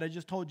Ishmael, but I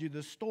just told you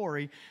the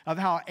story of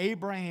how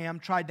Abraham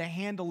tried to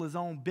handle his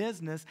own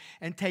business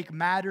and take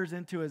matters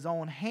into his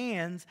own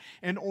hands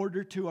in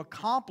order to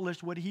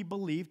accomplish what he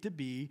believed to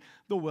be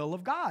the will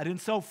of God. And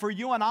so for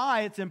you and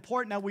I, it's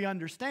important that we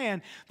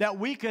understand that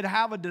we could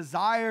have a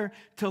desire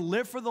to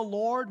live for the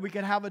Lord. We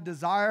could have a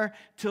desire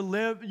to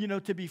live,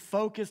 to be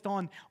focused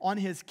on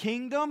his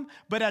kingdom,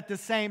 but at the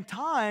same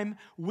time,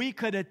 we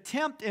could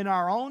attempt in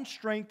our own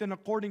strength and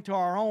according to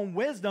our own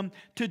wisdom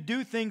to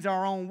do things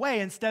our own way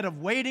instead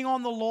of waiting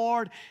on the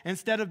Lord,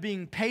 instead of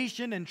being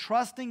patient and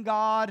trusting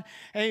God,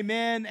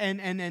 amen,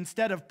 and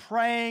instead of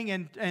praying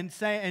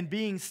and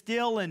being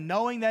still and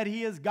knowing that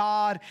he is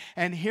God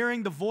and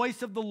hearing the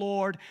voice of the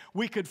Lord,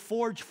 we could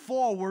forge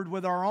forward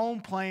with our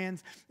own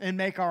plans and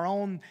make our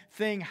own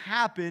thing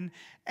happen.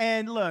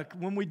 And look,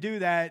 when we do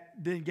that,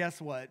 then guess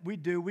what? We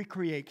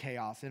create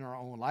chaos in our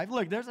own life.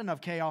 Look, there's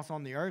enough chaos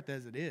on the earth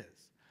as it is,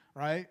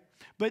 right?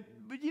 But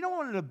you know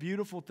one of the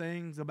beautiful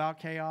things about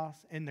chaos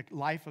in the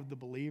life of the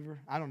believer?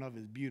 I don't know if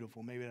it's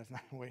beautiful. Maybe that's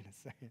not the way to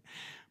say it.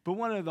 But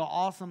one of the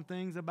awesome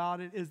things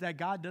about it is that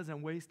God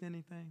doesn't waste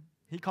anything.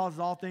 He causes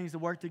all things to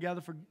work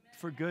together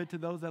for good to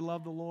those that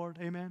love the Lord.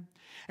 Amen.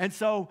 And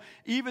so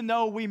even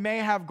though we may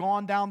have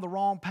gone down the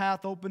wrong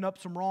path, opened up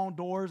some wrong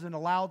doors, and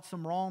allowed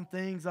some wrong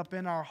things up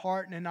in our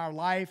heart and in our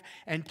life,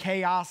 and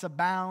chaos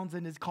abounds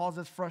and it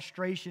causes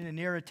frustration and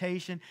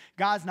irritation,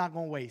 God's not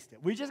going to waste it.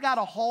 We just got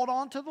to hold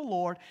on to the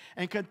Lord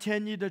and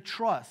continue to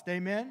trust.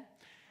 Amen.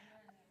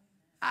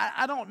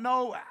 I don't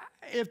know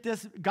if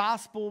this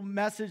gospel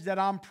message that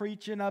I'm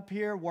preaching up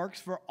here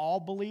works for all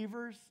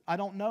believers. I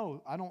don't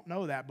know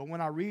that. But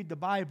when I read the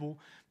Bible,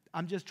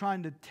 I'm just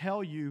trying to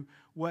tell you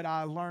what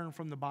I learned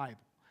from the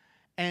Bible.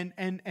 And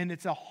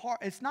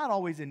it's not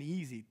always an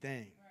easy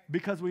thing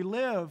because we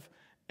live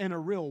in a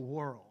real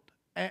world.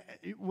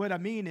 What I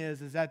mean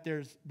is that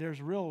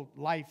there's real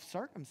life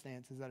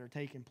circumstances that are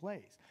taking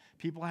place.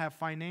 People have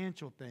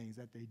financial things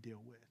that they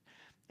deal with.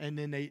 And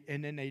then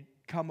they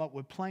come up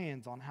with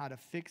plans on how to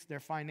fix their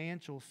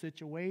financial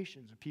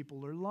situations.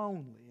 People are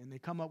lonely, and they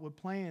come up with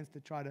plans to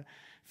try to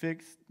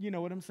fix,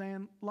 what I'm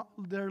saying,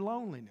 their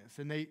loneliness,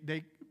 and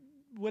they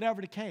whatever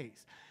the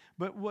case.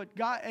 But what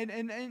God and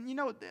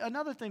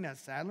another thing that's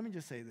sad. Let me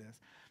just say this.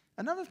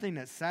 Another thing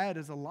that's sad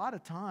is a lot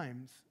of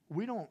times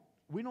we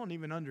don't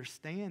even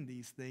understand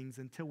these things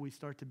until we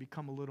start to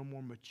become a little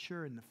more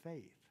mature in the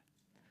faith.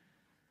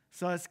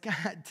 So it's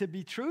got to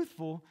be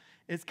truthful.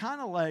 It's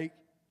kind of like.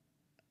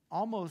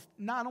 Almost,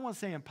 I don't want to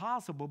say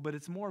impossible, but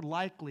it's more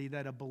likely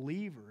that a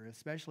believer,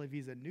 especially if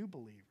he's a new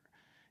believer,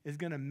 is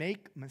going to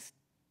make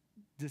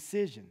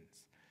decisions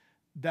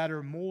that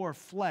are more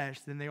flesh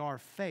than they are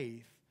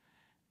faith.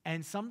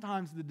 And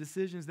sometimes the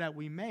decisions that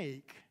we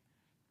make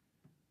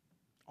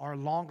are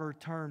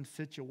longer-term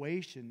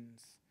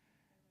situations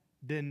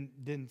than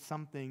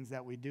some things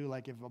that we do.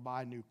 Like if I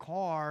buy a new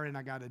car and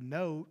I got a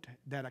note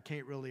that I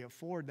can't really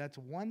afford, that's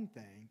one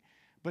thing.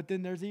 But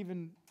then there's it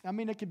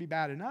can be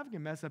bad enough. It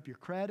can mess up your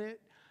credit.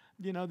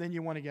 Then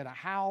you want to get a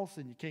house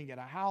and you can't get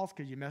a house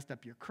because you messed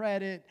up your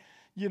credit,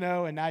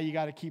 and now you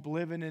got to keep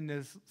living in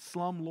this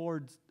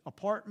slumlord's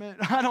apartment.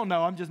 I don't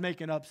know. I'm just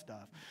making up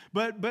stuff.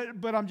 But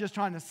I'm just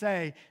trying to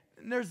say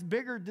there's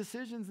bigger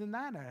decisions than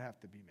that have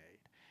to be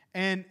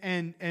made.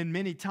 And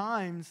many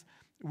times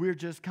we're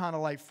just kind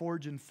of like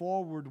forging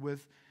forward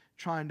with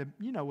trying to,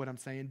 what I'm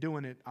saying,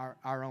 doing it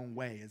our own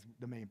way is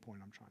the main point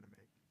I'm trying to make.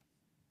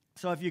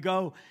 So if you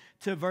go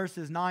to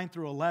verses 9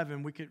 through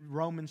 11,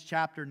 Romans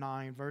chapter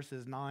 9,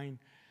 verses 9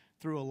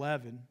 through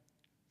 11.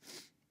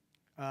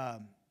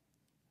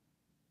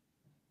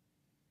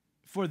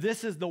 For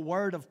this is the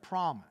word of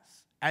promise.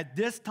 At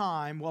this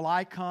time will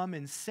I come,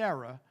 and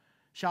Sarah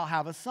shall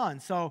have a son.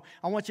 So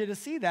I want you to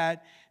see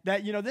that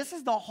this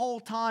is the whole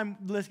time.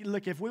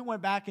 Look, if we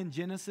went back in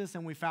Genesis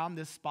and we found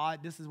this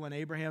spot, this is when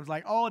Abraham's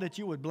like, oh, that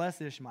you would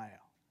bless Ishmael.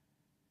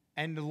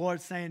 And the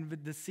Lord's saying,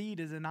 the seed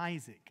is in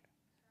Isaac.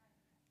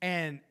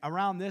 And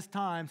around this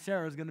time,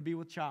 Sarah's going to be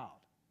with child.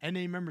 And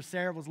then you remember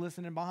Sarah was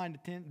listening behind the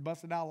tent,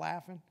 busted out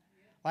laughing.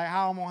 Like,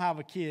 how am I going to have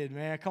a kid,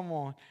 man? Come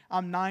on.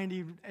 I'm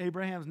 90,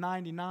 Abraham's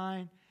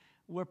 99.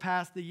 We're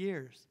past the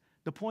years.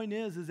 The point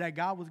is that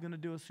God was going to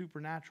do a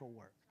supernatural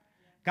work.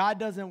 God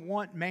doesn't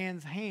want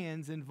man's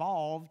hands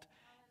involved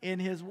in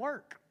his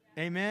work.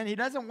 Amen? He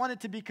doesn't want it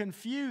to be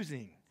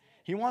confusing.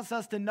 He wants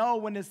us to know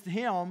when it's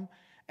him,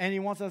 and he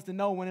wants us to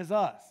know when it's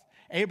us.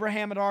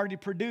 Abraham had already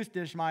produced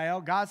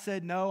Ishmael. God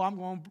said, no, I'm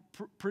going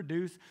to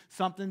produce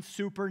something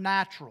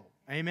supernatural.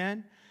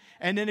 Amen?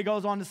 And then it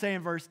goes on to say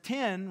in verse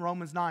 10,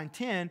 Romans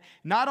 9:10,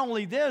 not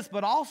only this,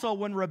 but also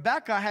when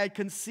Rebekah had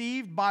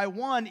conceived by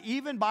one,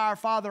 even by our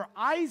father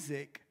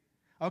Isaac.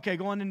 Okay,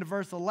 going into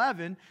verse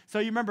 11. So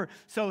you remember,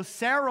 so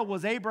Sarah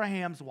was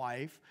Abraham's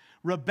wife.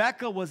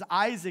 Rebekah was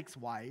Isaac's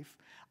wife.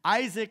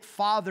 Isaac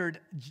fathered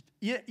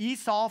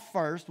Esau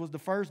first, was the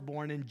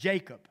firstborn, and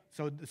Jacob.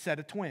 So a set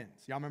of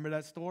twins. Y'all remember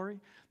that story?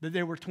 That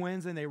they were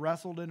twins and they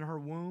wrestled in her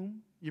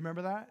womb. You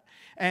remember that?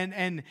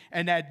 And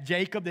that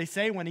Jacob, they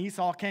say when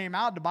Esau came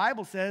out, the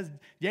Bible says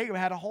Jacob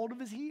had a hold of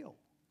his heel.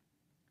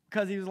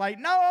 Because he was like,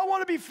 no, I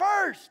want to be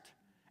first.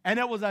 And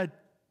it was a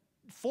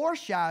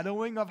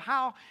foreshadowing of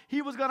how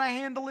he was going to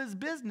handle his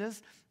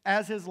business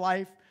as his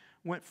life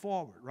went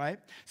forward, right?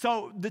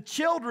 So the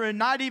children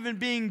not even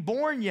being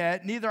born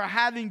yet, neither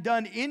having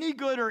done any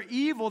good or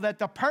evil, that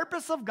the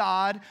purpose of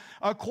God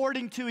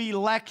according to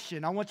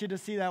election. I want you to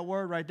see that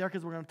word right there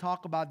because we're going to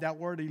talk about that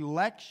word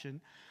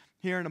election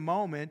here in a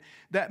moment,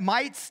 that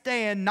might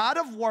stand not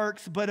of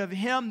works, but of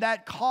him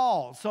that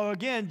calls. So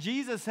again,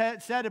 Jesus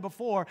had said it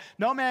before,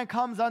 no man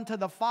comes unto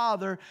the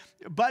Father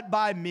but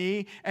by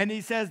me. And he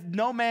says,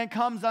 no man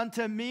comes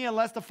unto me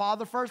unless the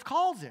Father first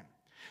calls him.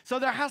 So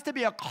there has to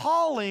be a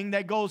calling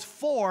that goes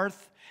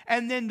forth,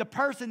 and then the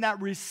person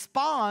that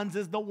responds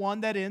is the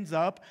one that ends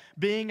up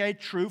being a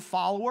true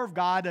follower of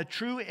God, a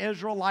true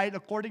Israelite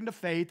according to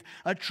faith,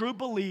 a true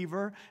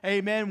believer.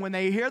 Amen. When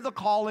they hear the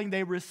calling,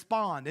 they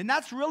respond. And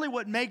that's really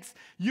what makes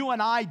you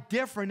and I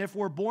different if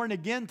we're born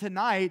again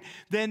tonight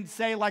than,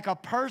 say, like a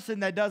person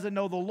that doesn't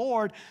know the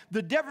Lord.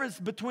 The difference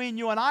between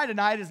you and I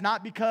tonight is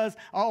not because,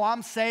 oh,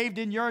 I'm saved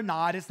and you're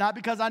not. It's not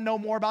because I know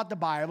more about the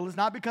Bible. It's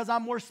not because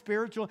I'm more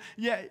spiritual.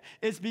 Yeah,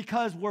 it's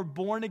because we're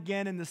born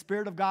again and the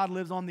Spirit of God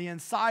lives on the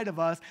inside of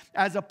us,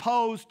 as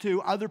opposed to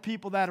other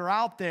people that are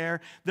out there.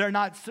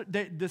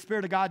 The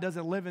Spirit of God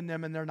doesn't live in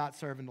them and they're not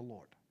serving the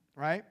Lord,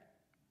 right?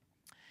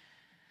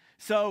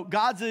 So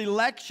God's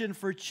election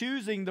for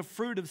choosing the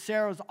fruit of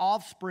Sarah's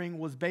offspring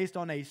was based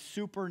on a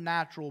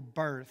supernatural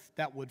birth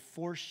that would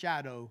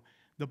foreshadow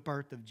the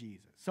birth of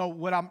Jesus. So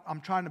what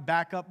I'm trying to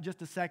back up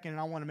just a second, and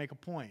I want to make a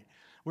point.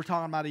 We're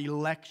talking about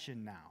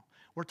election now.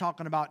 We're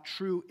talking about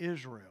true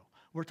Israel.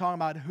 We're talking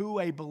about who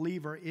a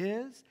believer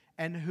is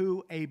and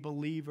who a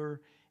believer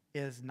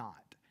is not.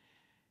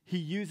 He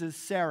uses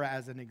Sarah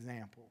as an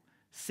example.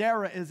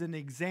 Sarah is an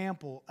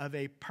example of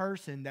a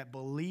person that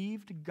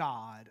believed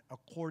God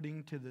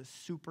according to the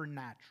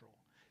supernatural.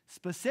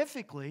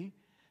 Specifically,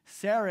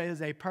 Sarah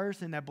is a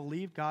person that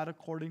believed God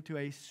according to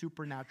a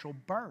supernatural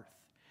birth.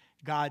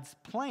 God's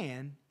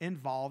plan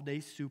involved a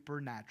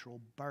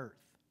supernatural birth.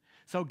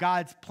 So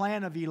God's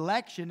plan of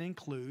election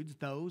includes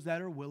those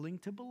that are willing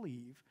to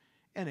believe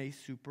in a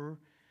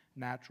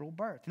supernatural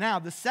birth. Now,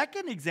 the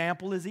second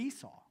example is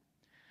Esau.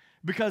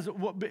 Because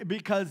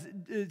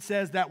it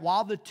says that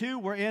while the two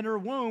were in her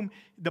womb,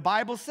 the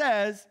Bible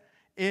says,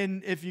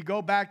 if you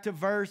go back to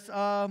verse,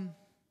 well,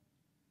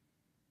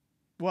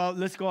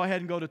 let's go ahead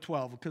and go to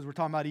 12 because we're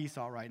talking about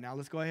Esau right now.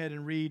 Let's go ahead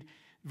and read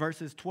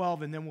verses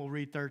 12 and then we'll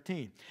read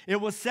 13.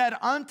 It was said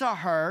unto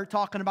her,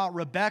 talking about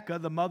Rebekah,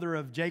 the mother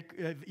of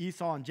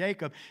Esau and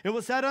Jacob, it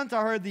was said unto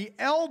her, the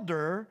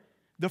elder,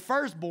 the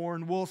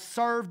firstborn, will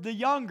serve the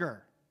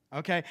younger.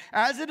 Okay,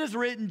 as it is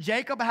written,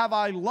 Jacob have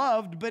I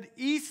loved, but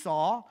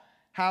Esau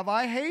have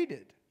I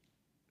hated.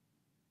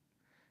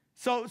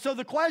 So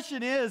the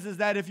question is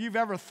that if you've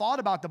ever thought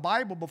about the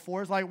Bible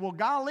before, it's like, well,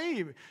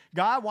 golly,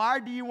 God, why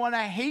do you want to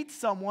hate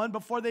someone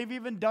before they've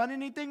even done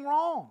anything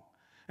wrong?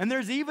 And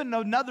there's even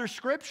another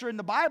scripture in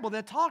the Bible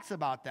that talks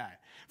about that.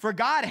 For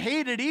God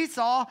hated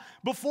Esau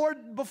before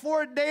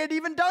they had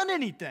even done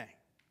anything.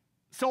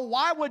 So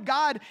why would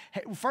God,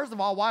 first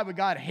of all, why would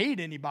God hate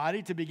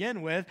anybody to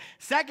begin with?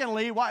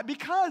 Secondly, why?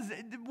 Because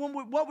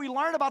what we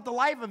learn about the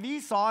life of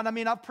Esau, and I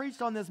mean, I've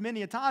preached on this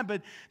many a time,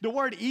 but the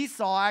word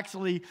Esau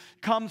actually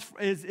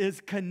is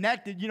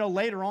connected. You know,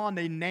 later on,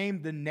 they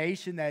named the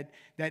nation that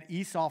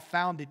Esau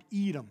founded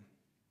Edom.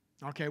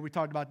 Okay, we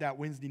talked about that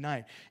Wednesday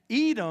night.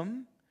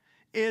 Edom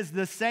is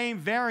the same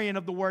variant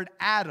of the word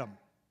Adam.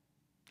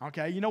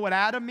 Okay, you know what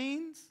Adam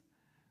means?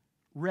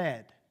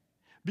 Red.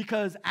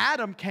 Because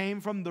Adam came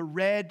from the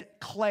red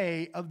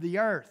clay of the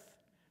earth.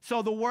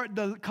 So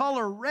the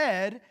color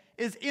red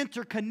is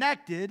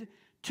interconnected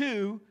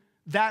to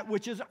that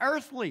which is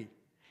earthly.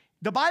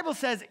 The Bible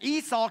says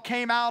Esau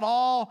came out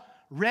all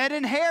red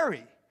and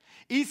hairy.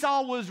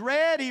 Esau was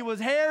red, he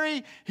was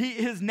hairy,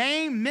 his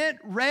name meant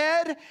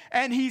red,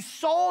 and he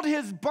sold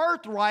his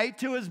birthright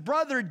to his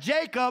brother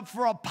Jacob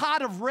for a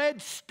pot of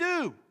red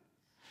stew.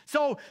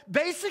 So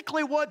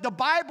basically what the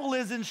Bible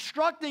is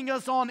instructing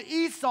us on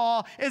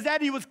Esau is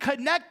that he was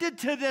connected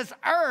to this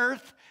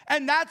earth,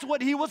 and that's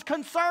what he was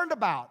concerned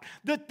about,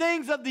 the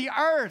things of the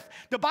earth.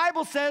 The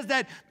Bible says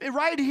that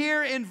right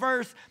here in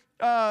verse,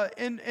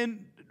 in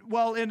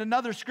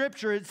another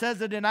scripture, it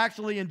says it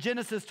in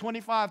Genesis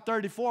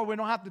 25:34. We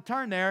don't have to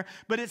turn there,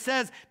 but it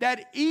says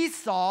that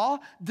Esau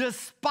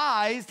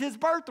despised his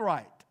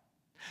birthright.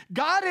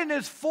 God in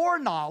his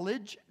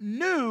foreknowledge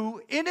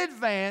knew in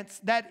advance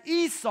that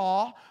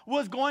Esau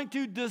was going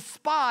to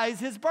despise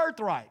his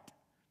birthright.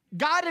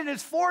 God in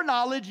his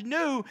foreknowledge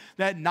knew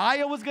that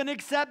Naya was going to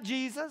accept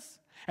Jesus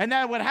and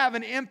that would have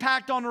an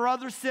impact on her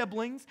other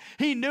siblings.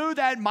 He knew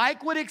that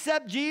Mike would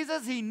accept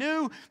Jesus. He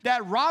knew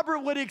that Robert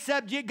would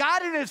accept Jesus.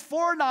 God in his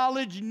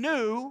foreknowledge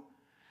knew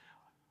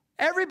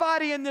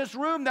everybody in this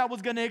room that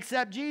was going to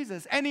accept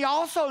Jesus. And he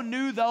also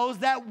knew those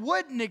that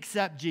wouldn't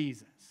accept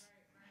Jesus.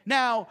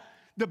 Now,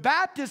 the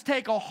Baptists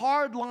take a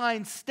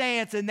hardline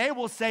stance, and they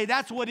will say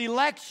that's what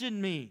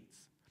election means.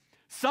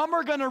 Some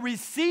are going to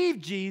receive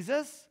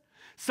Jesus.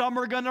 Some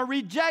are going to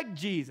reject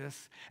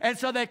Jesus. And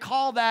so they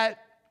call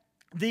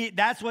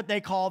that's what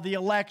they call the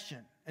election.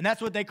 And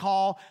that's what they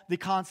call the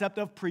concept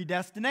of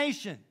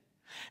predestination.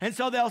 And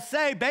so they'll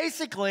say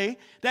basically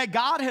that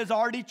God has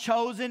already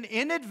chosen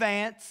in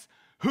advance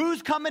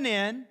who's coming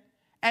in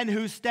and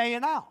who's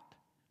staying out.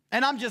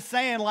 And I'm just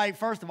saying, like,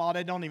 first of all,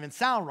 that don't even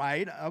sound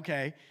right.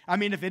 Okay. I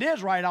mean, if it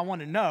is right, I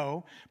want to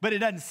know, but it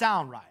doesn't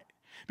sound right.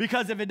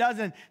 Because if it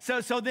doesn't,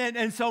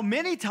 so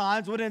many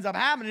times what ends up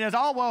happening is,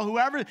 oh, well,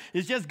 whoever,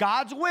 it's just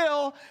God's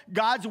will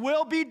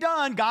be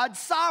done, God's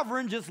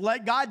sovereign, just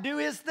let God do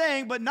his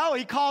thing. But no,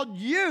 he called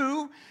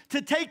you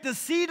to take the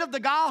seed of the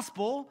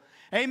gospel,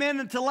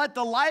 amen, and to let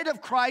the light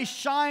of Christ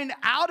shine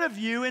out of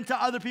you into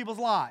other people's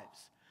lives.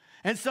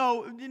 And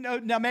so,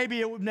 now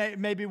maybe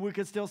we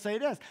could still say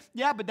this.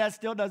 Yeah, but that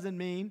still doesn't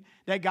mean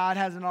that God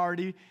hasn't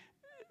already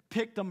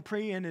picked them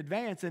in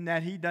advance and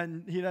that he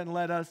doesn't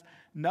let us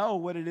know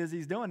what it is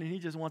he's doing, and he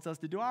just wants us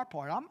to do our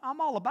part. I'm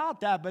all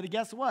about that, but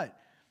guess what?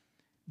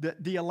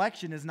 The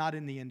election is not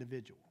in the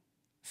individual.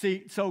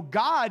 See, so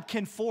God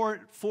can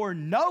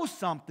foreknow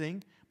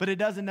something, but it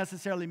doesn't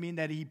necessarily mean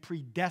that he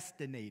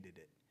predestinated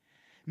it,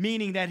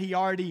 meaning that he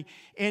already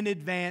in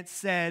advance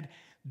said,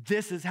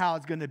 this is how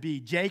it's going to be.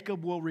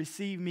 Jacob will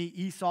receive me,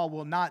 Esau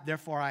will not,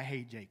 therefore I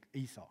hate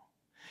Esau.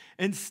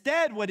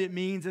 Instead, what it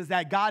means is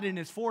that God in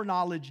his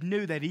foreknowledge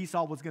knew that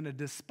Esau was going to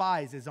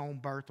despise his own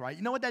birthright.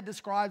 You know what that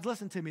describes?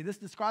 Listen to me. This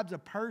describes a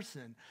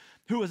person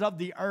who is of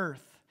the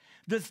earth.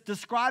 This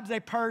describes a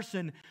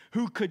person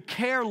who could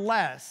care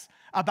less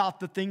about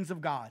the things of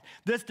God.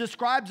 This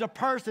describes a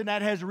person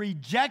that has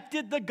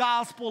rejected the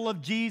gospel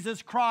of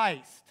Jesus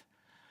Christ.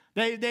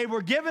 They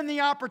were given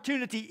the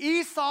opportunity.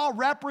 Esau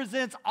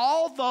represents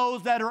all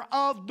those that are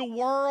of the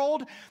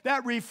world,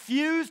 that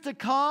refuse to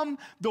come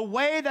the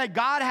way that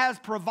God has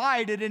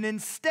provided, and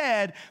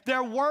instead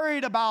they're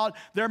worried about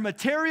their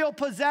material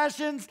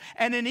possessions.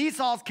 And in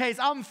Esau's case,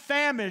 I'm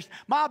famished.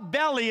 My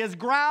belly is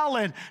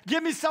growling.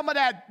 Give me some of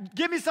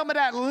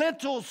that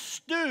lentil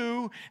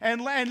stew,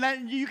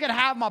 and you can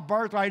have my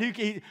birthright.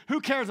 Who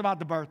cares about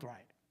the birthright?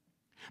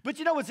 But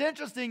you know what's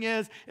interesting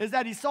is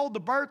that he sold the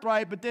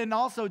birthright, but then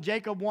also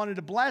Jacob wanted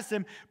to bless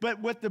him,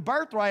 but with the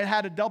birthright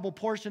had a double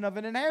portion of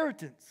an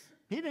inheritance.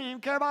 He didn't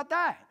even care about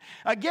that.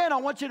 Again, I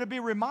want you to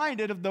be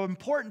reminded of the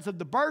importance of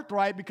the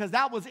birthright, because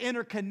that was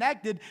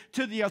interconnected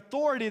to the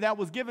authority that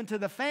was given to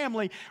the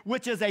family,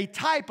 which is a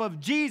type of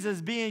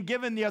Jesus being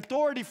given the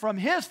authority from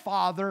his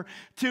father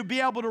to be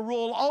able to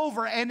rule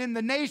over. And in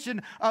the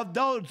nation of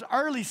those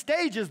early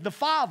stages, the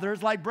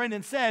fathers, like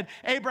Brendan said,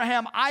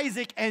 Abraham,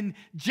 Isaac, and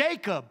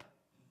Jacob,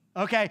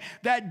 okay,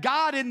 that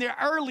God in the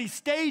early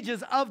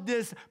stages of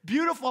this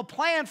beautiful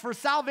plan for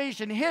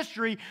salvation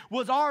history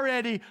was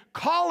already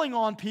calling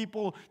on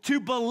people to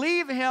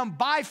believe him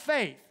by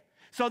faith.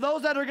 So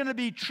those that are going to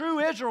be true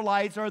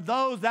Israelites are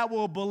those that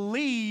will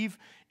believe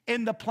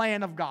in the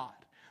plan of God,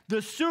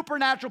 the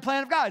supernatural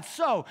plan of God.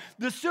 So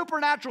the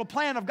supernatural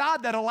plan of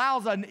God that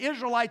allows an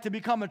Israelite to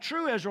become a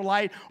true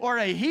Israelite or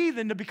a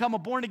heathen to become a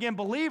born-again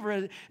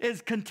believer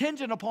is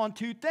contingent upon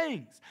two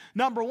things.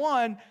 Number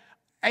one,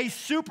 a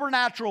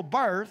supernatural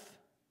birth,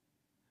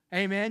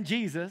 amen,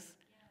 Jesus,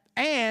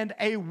 and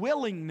a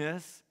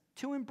willingness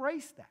to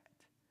embrace that,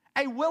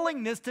 a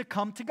willingness to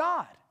come to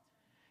God,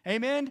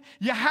 amen.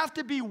 You have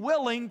to be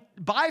willing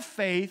by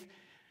faith,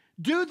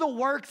 do the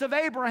works of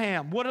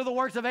Abraham. What are the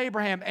works of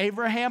Abraham?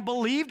 Abraham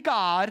believed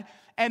God,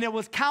 and it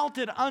was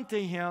counted unto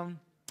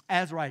him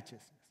as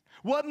righteousness.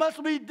 What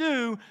must we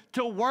do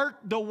to work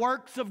the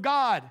works of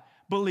God?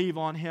 Believe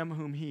on him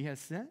whom he has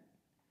sent,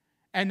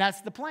 and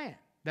that's the plan.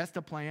 That's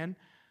the plan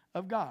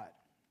of God.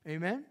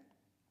 Amen?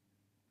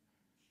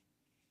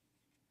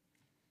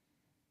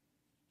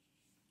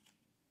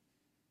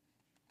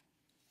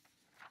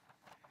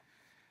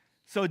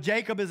 So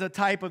Jacob is a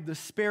type of the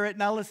Spirit.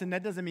 Now listen,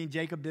 that doesn't mean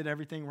Jacob did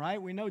everything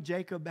right. We know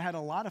Jacob had a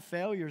lot of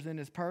failures in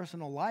his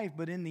personal life,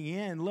 but in the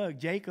end, look,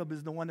 Jacob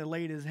is the one that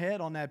laid his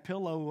head on that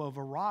pillow of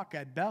a rock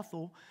at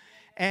Bethel.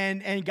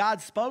 And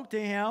God spoke to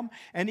him.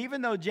 And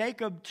even though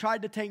Jacob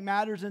tried to take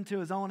matters into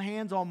his own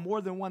hands on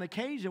more than one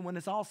occasion, when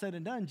it's all said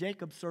and done,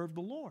 Jacob served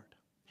the Lord.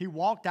 He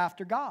walked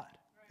after God.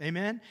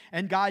 Amen?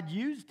 And God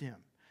used him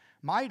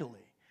mightily.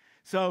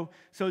 So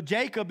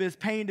Jacob is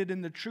painted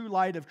in the true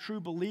light of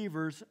true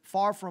believers,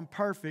 far from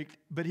perfect,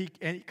 but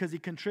because he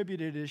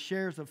contributed his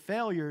shares of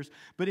failures,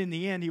 but in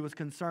the end he was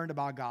concerned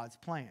about God's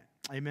plan.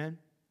 Amen?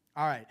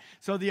 All right.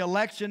 So the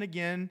election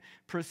again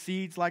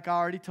proceeds like I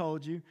already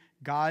told you.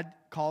 God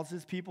calls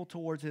his people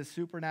towards his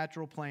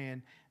supernatural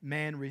plan.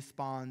 Man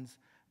responds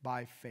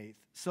by faith.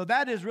 So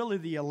that is really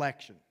the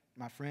election,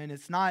 my friend.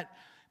 It's not,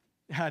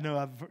 I know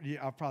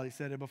I've probably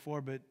said it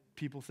before, but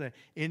people say,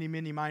 any,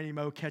 mini, miny,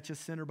 mo, catch a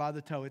sinner by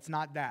the toe. It's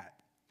not that.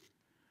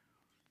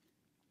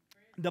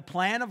 The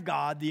plan of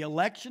God, the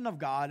election of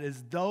God,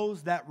 is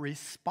those that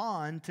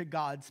respond to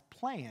God's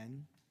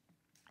plan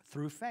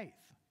through faith.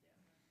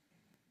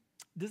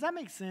 Does that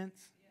make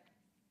sense?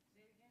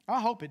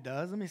 I hope it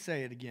does. Let me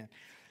say it again.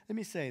 Let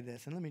me say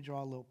this, and let me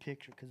draw a little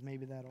picture because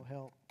maybe that'll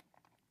help.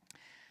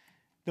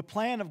 The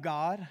plan of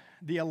God,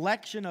 the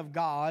election of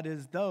God,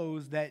 is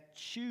those that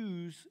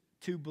choose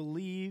to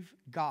believe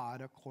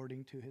God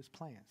according to his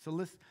plan. So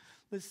let's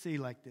see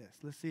like this.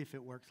 Let's see if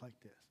it works like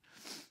this.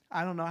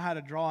 I don't know how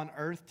to draw an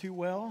earth too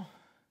well.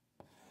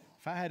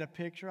 If I had a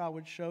picture, I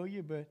would show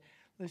you, but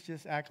let's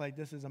just act like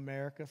this is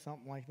America,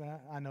 something like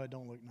that. I know it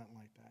don't look nothing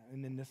like that.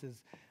 And then this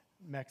is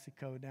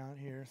Mexico down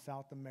here,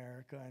 South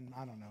America, and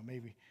I don't know,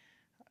 maybe,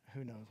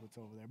 who knows what's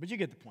over there. But you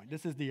get the point.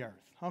 This is the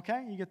earth,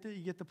 okay? You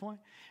get the point?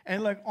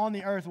 And look, on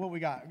the earth, what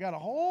we got? We got a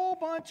whole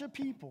bunch of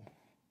people,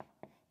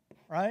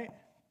 right?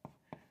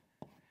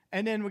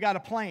 And then we got a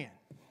plan.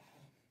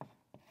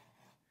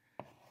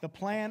 The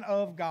plan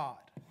of God.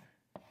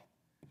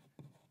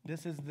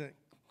 This is the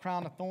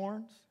crown of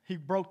thorns. He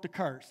broke the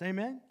curse.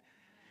 Amen?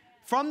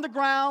 From the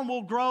ground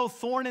will grow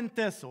thorn and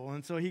thistle.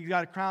 And so he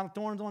got a crown of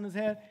thorns on his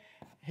head.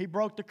 He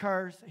broke the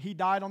curse. He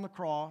died on the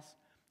cross.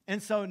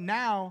 And so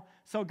now,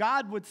 so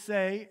God would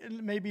say,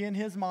 maybe in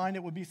his mind,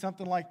 it would be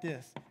something like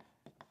this.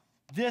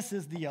 This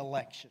is the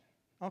election.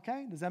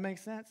 Okay? Does that make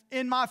sense?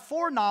 In my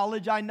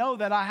foreknowledge, I know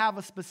that I have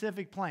a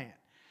specific plan.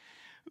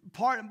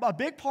 A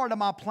big part of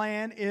my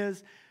plan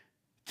is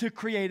to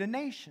create a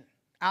nation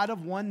out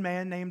of one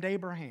man named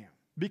Abraham.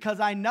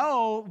 Because I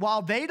know,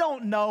 while they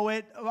don't know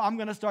it, I'm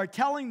going to start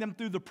telling them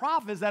through the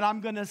prophets that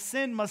I'm going to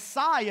send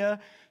Messiah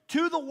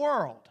to the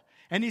world.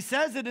 And he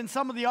says it in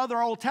some of the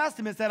other Old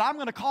Testaments that I'm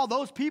going to call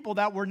those people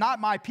that were not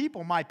my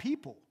people.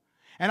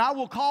 And I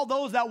will call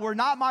those that were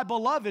not my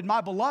beloved.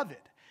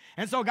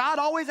 And so God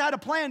always had a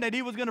plan that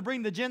he was going to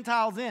bring the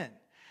Gentiles in.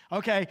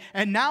 Okay,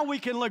 and now we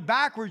can look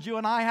backwards. You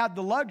and I have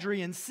the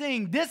luxury and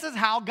seeing this is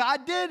how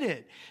God did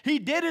it. He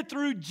did it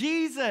through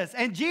Jesus.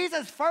 And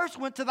Jesus first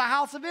went to the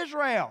house of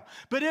Israel.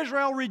 But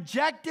Israel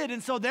rejected.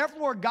 And so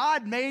therefore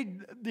God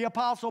made the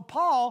Apostle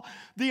Paul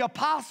the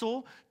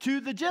apostle to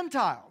the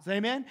Gentiles.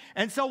 Amen?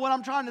 And so what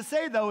I'm trying to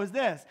say though is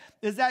this.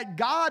 Is that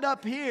God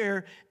up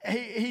here,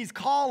 he's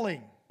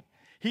calling.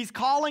 He's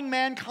calling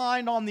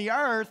mankind on the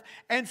earth.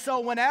 And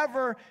so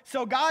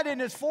God in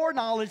his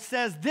foreknowledge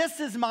says, this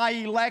is my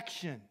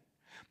election.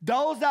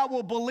 Those that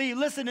will believe.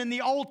 Listen, in the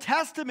Old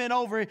Testament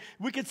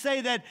we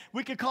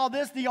could call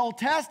this the Old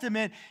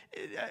Testament.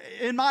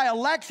 In my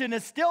election,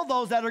 it's still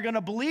those that are going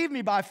to believe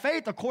me by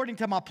faith according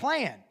to my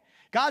plan.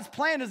 God's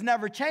plan has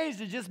never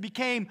changed. It just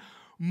became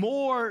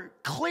more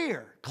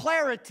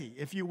clarity,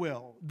 if you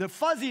will. The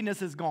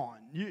fuzziness is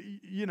gone.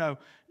 You know,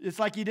 it's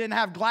like you didn't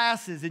have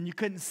glasses and you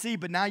couldn't see,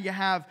 but now you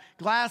have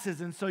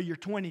glasses, and so you're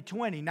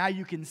 20/20. Now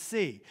you can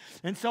see.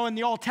 And so in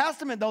the Old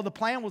Testament, though, the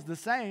plan was the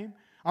same.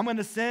 I'm going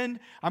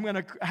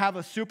to have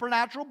a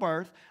supernatural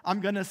birth. I'm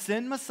going to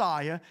send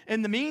Messiah.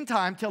 In the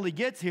meantime, till he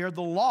gets here,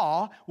 the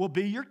law will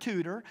be your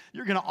tutor.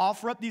 You're going to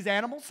offer up these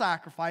animal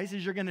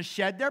sacrifices. You're going to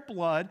shed their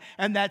blood,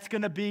 and that's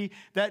going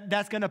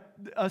to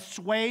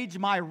assuage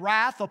my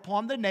wrath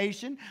upon the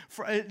nation.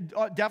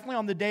 Definitely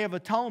on the Day of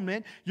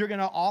Atonement, you're going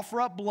to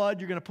offer up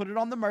blood. You're going to put it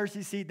on the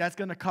mercy seat. That's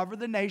going to cover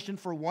the nation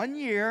for 1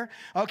 year.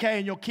 Okay,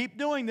 and you'll keep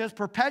doing this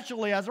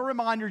perpetually as a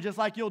reminder, just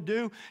like you'll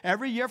do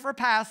every year for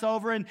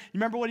Passover. And you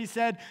remember what he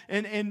said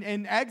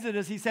in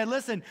Exodus? He said,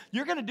 listen,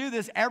 you're going to do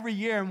this every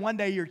year, and one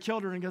day your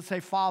children are going to say,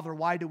 Father,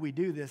 why do we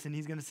do this? And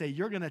he's going to say,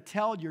 you're going to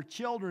tell your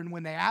children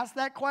when they ask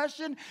that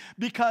question,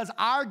 because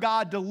our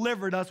God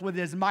delivered us with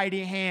his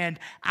mighty hand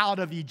out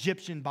of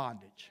Egyptian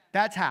bondage.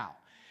 That's how.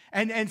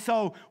 And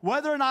so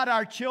whether or not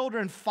our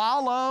children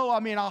follow,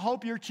 I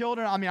hope your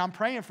children, I'm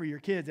praying for your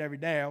kids every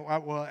day.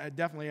 Well,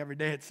 definitely every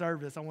day at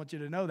service. I want you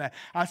to know that.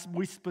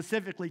 We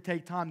specifically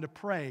take time to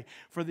pray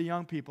for the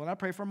young people. And I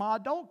pray for my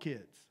adult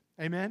kids.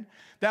 Amen?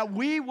 That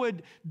we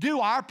would do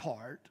our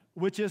part,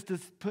 which is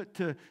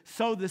to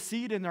sow the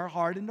seed in their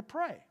heart and to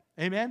pray.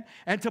 Amen?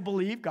 And to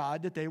believe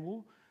God that they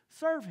will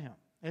serve him.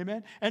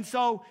 Amen? And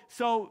so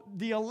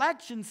the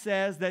election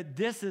says that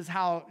this is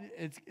how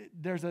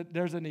there's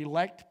an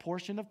elect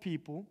portion of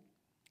people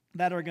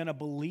that are going to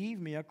believe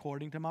me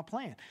according to my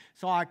plan.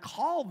 So I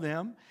call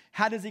them.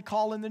 How does he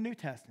call in the New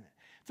Testament?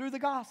 Through the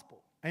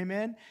gospel.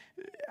 Amen?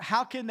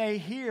 How can they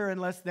hear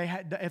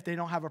if they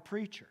don't have a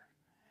preacher?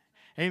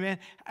 Amen.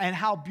 And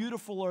how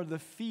beautiful are the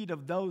feet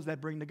of those that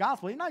bring the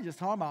gospel. He's not just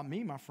talking about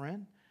me, my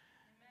friend,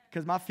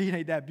 because my feet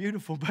ain't that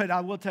beautiful. But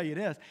I will tell you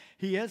this.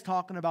 He is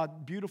talking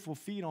about beautiful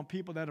feet on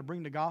people that will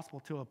bring the gospel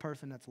to a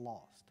person that's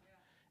lost.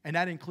 And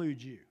that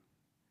includes you.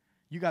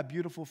 You got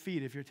beautiful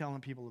feet if you're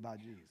telling people about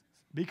Jesus.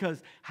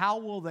 Because how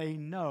will they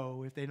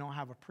know if they don't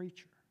have a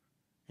preacher?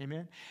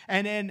 Amen.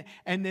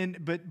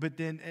 But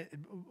then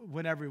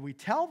whenever we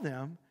tell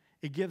them,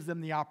 it gives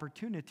them the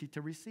opportunity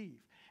to receive.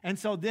 And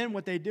so then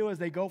what they do is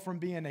they go from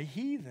being a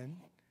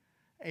heathen,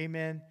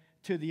 amen,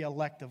 to the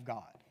elect of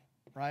God,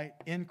 right,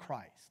 in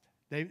Christ.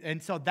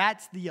 And so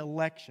that's the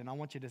election. I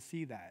want you to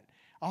see that.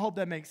 I hope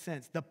that makes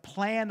sense. The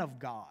plan of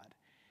God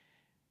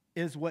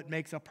is what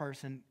makes a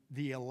person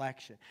the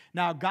election.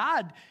 Now,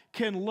 God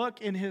can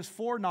look in his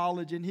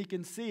foreknowledge and he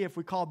can see if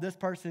we called this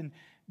person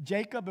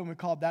Jacob and we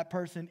called that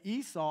person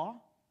Esau,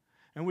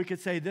 and we could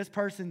say this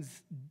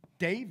person's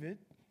David,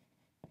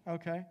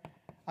 okay?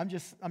 I'm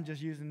just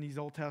using these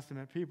Old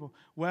Testament people.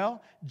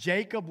 Well,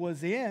 Jacob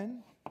was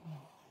in,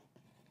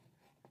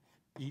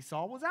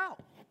 Esau was out.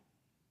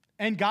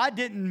 And God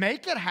didn't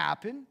make it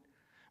happen.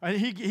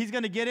 He's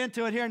going to get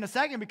into it here in a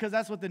second because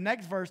that's what the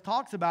next verse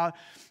talks about.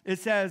 It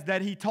says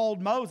that he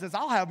told Moses,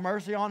 I'll have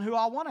mercy on who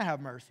I want to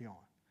have mercy on.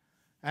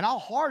 And I'll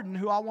harden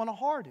who I want to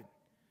harden.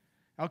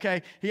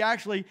 Okay, he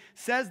actually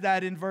says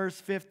that in verse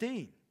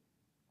 15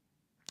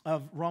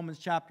 of Romans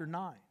chapter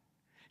 9.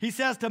 He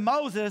says to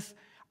Moses,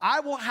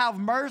 I will have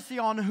mercy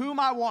on whom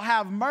I will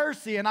have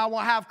mercy, and I will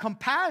have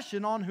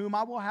compassion on whom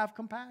I will have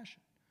compassion.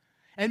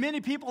 And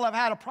many people have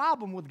had a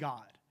problem with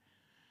God.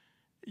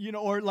 You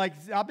know, or like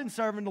I've been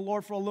serving the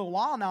Lord for a little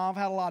while now. I've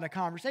had a lot of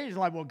conversations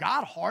like, well,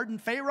 God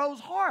hardened Pharaoh's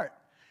heart.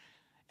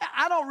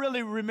 I don't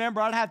really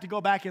remember. I'd have to go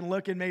back and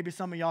look, and maybe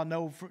some of y'all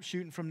know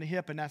shooting from the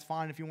hip, and that's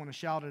fine. If you want to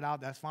shout it out,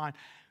 that's fine.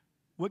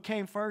 What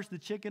came first, the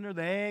chicken or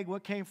the egg?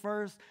 What came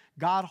first?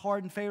 God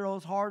hardened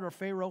Pharaoh's heart or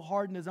Pharaoh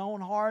hardened his own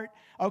heart?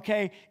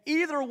 Okay,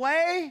 either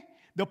way,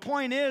 the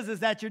point is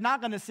that you're not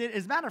going to sit.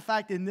 As a matter of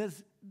fact,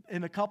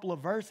 in a couple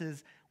of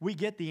verses, we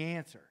get the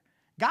answer.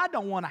 God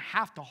don't want to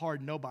have to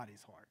harden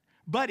nobody's heart.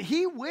 But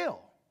he will.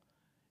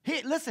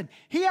 Listen,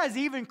 he has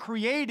even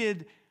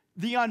created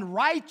the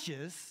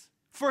unrighteous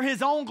for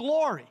his own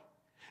glory.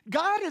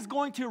 God is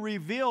going to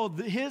reveal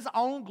his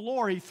own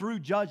glory through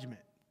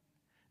judgment.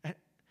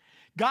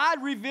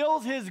 God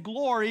reveals his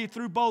glory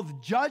through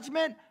both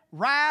judgment,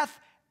 wrath,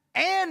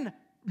 and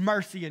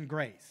mercy and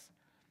grace.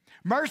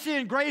 Mercy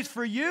and grace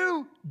for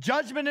you,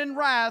 judgment and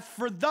wrath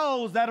for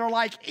those that are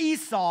like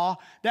Esau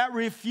that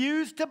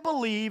refuse to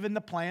believe in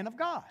the plan of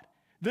God.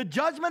 The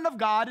judgment of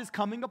God is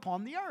coming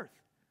upon the earth.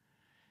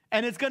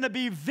 And it's going to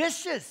be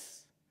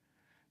vicious.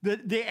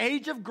 The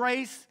age of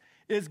grace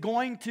is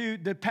going to,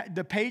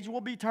 the page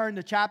will be turned,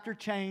 the chapter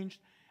changed,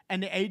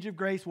 and the age of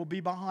grace will be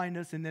behind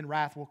us, and then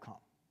wrath will come.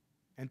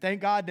 And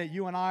thank God that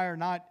you and I are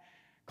not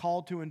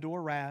called to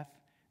endure wrath.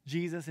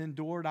 Jesus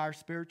endured our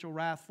spiritual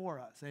wrath for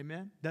us.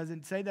 Amen?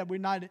 Doesn't say that we're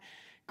not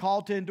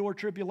called to endure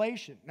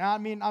tribulation. Now, I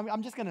mean,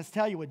 I'm just going to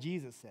tell you what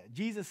Jesus said.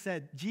 Jesus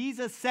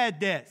said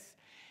this.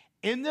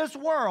 In this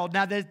world,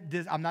 now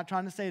I'm not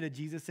trying to say that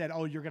Jesus said,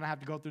 oh, you're going to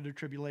have to go through the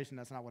tribulation.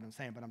 That's not what I'm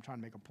saying, but I'm trying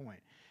to make a point.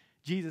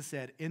 Jesus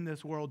said, in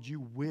this world, you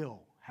will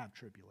have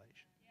tribulation.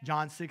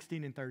 John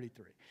 16 and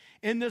 33.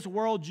 In this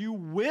world, you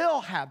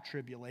will have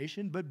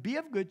tribulation, but be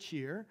of good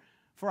cheer,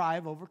 for I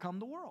have overcome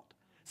the world.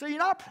 So you're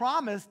not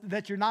promised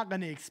that you're not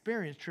going to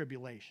experience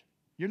tribulation.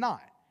 You're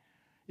not.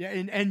 Yeah,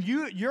 and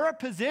your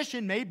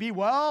position may be,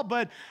 well,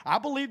 but I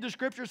believe the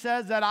scripture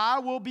says that I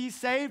will be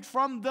saved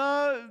from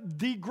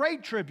the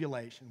great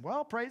tribulation.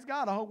 Well, praise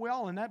God. I hope we're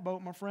all in that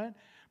boat, my friend.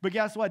 But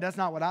guess what? That's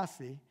not what I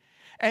see.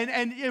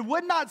 And it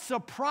would not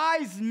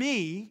surprise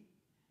me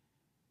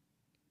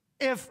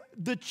if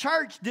the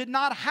church did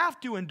not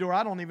have to endure.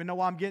 I don't even know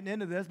why I'm getting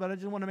into this, but I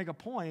just want to make a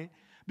point.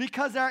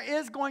 Because there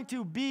is going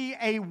to be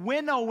a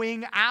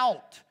winnowing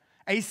out,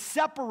 a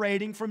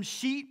separating from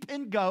sheep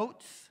and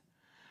goats,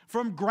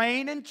 from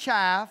grain and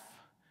chaff.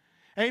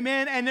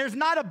 Amen. And there's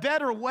not a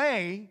better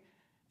way.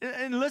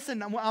 And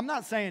listen, I'm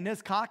not saying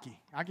this cocky.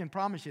 I can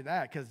promise you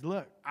that. Because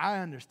look, I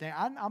understand.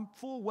 I'm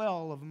full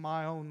well of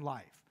my own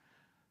life.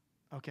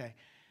 Okay.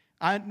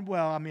 I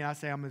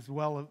say I'm as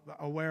well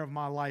aware of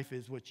my life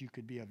as what you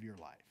could be of your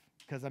life.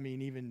 Because, I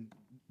mean, even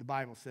the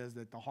Bible says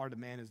that the heart of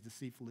man is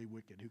deceitfully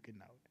wicked. Who can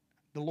know it?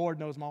 The Lord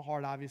knows my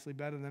heart obviously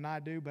better than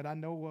I do, but I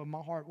know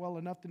my heart well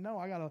enough to know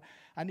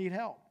I need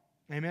help.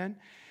 Amen.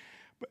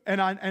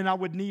 And I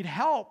would need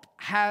help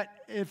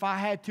if I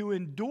had to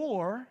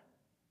endure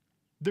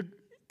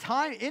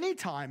any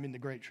time in the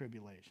Great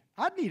Tribulation.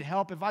 I'd need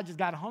help if I just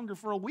got hunger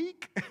for a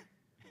week.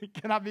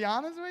 Can I be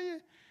honest with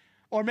you?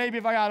 Or maybe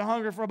if I got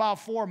hunger for about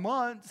 4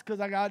 months because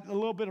I got a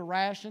little bit of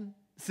ration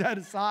set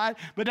aside.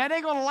 But that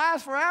ain't going to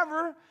last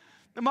forever.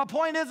 And my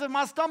point is, if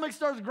my stomach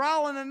starts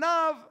growling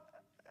enough,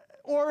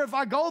 or if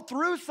I go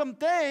through some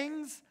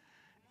things,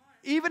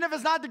 even if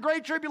it's not the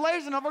Great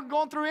Tribulation, if I'm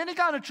going through any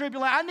kind of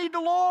tribulation, I need the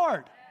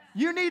Lord.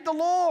 You need the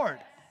Lord.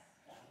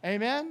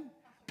 Amen?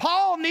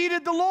 Paul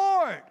needed the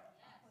Lord.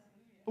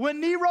 When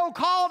Nero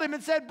called him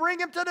and said, bring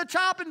him to the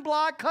chopping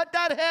block, cut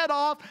that head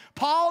off,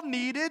 Paul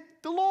needed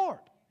the Lord.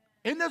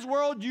 In this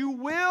world, you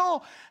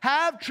will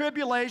have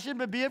tribulation,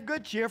 but be of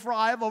good cheer, for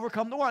I have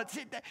overcome the world.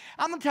 See,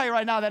 I'm going to tell you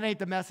right now, that ain't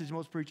the message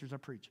most preachers are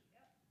preaching.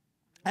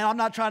 And I'm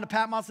not trying to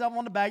pat myself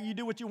on the back. You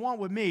do what you want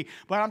with me.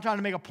 But I'm trying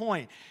to make a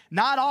point.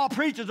 Not all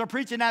preachers are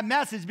preaching that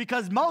message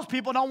because most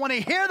people don't want to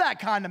hear that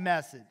kind of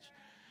message.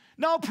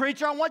 No,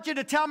 preacher, I want you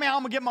to tell me how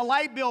I'm going to get my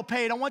light bill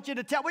paid. I want you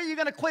to tell me you're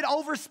going to quit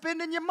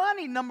overspending your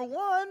money, number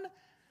one.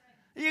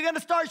 You're going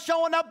to start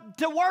showing up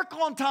to work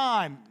on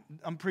time.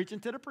 I'm preaching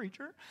to the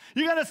preacher.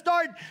 You're going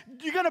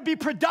to be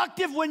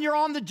productive when you're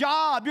on the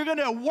job. You're going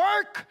to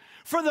work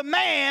for the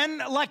man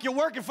like you're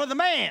working for the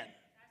man.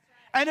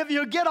 And if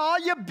you get all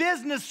your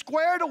business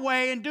squared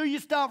away and do your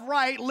stuff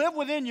right, live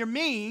within your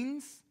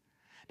means,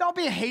 don't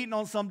be hating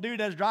on some dude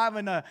that's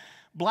driving a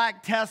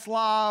black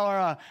Tesla or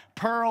a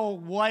pearl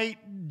white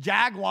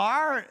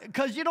Jaguar,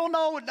 because you don't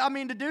know. I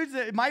mean, the dude's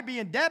that might be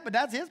in debt, but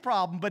that's his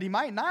problem, but he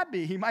might not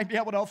be. He might be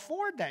able to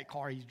afford that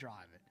car he's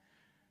driving.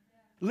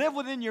 Live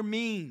within your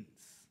means,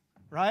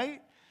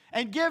 right?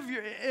 And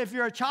if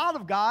you're a child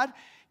of God,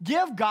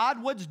 give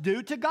God what's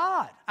due to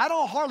God. I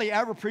don't hardly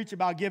ever preach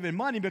about giving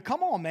money, but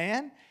come on,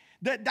 man.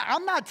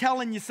 I'm not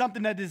telling you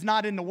something that is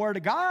not in the Word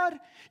of God.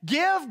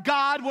 Give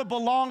God what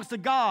belongs to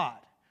God.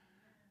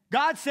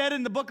 God said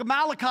in the book of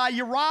Malachi,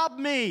 you robbed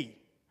me.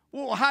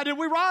 Well, how did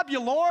we rob you,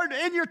 Lord?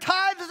 In your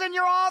tithes and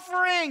your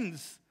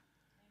offerings.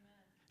 Amen.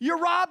 You're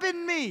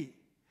robbing me.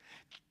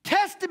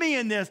 Test me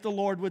in this, the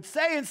Lord would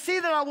say, and see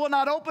that I will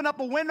not open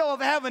up a window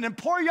of heaven and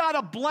pour you out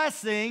a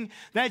blessing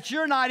that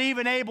you're not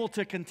even able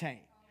to contain.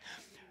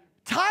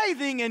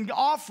 Tithing and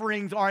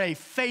offerings are a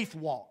faith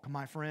walk,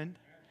 my friend.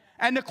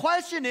 And the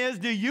question is,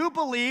 do you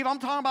believe? I'm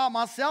talking about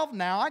myself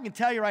now. I can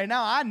tell you right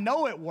now, I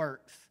know it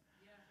works.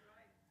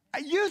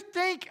 You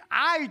think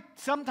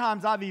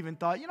sometimes I've even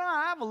thought,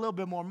 I have a little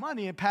bit more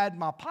money and pad in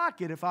my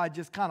pocket if I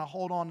just kind of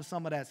hold on to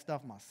some of that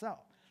stuff myself.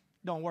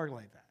 Don't work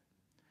like that.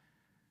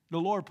 The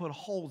Lord put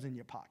holes in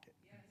your pocket.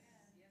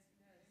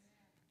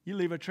 You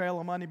leave a trail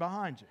of money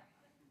behind you.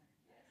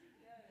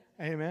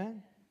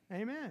 Amen.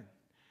 Amen.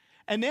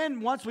 And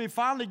then once we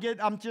finally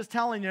I'm just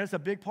telling you, it's a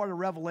big part of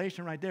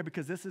Revelation right there,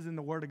 because this is in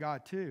the Word of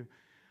God too.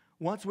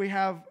 Once we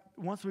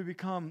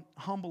become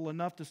humble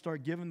enough to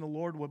start giving the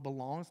Lord what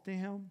belongs to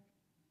Him,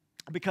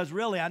 because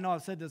really, I know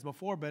I've said this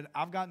before, but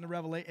I've gotten the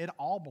revelation, it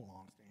all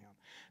belongs to Him.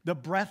 The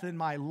breath in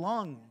my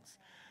lungs.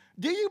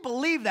 Do you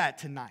believe that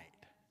tonight?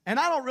 And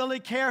I don't really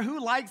care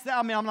who likes that.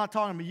 I mean, I'm not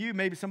talking to you,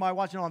 maybe somebody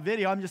watching on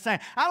video. I'm just saying,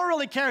 I don't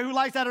really care who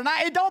likes that or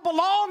not. It don't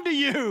belong to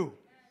you.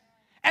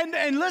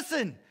 And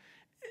listen,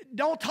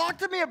 don't talk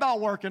to me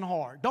about working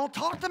hard. Don't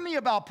talk to me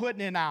about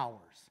putting in hours.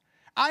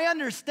 I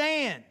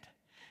understand.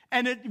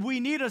 And we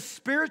need a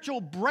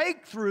spiritual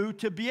breakthrough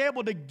to be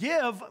able to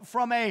give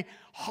from a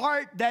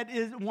heart that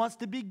wants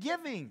to be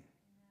giving.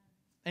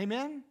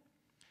 Amen?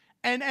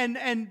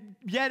 And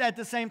yet at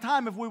the same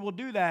time, if we will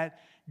do that,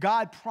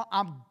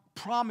 I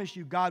promise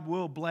you, God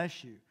will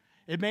bless you.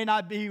 It may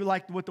not be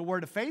like what the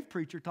Word of Faith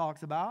preacher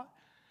talks about.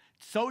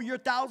 Sow your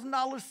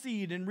 $1,000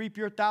 seed and reap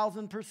your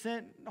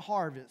 1,000%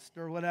 harvest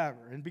or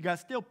whatever. And we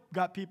still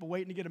got people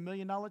waiting to get $1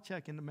 million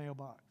check in the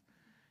mailbox.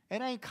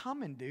 It ain't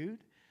coming,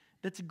 dude.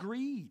 That's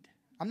greed.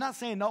 I'm not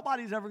saying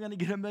nobody's ever going to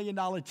get $1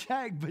 million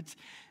check, but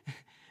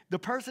the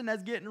person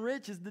that's getting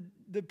rich is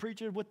the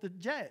preacher with the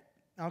jet,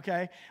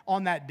 okay,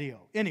 on that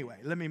deal. Anyway,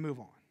 let me move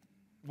on.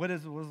 What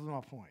was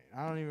my point?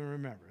 I don't even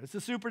remember. It's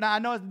a supernatural. I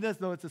know it's this,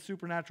 though. It's a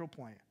supernatural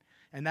plan,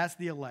 and that's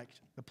the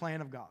election, the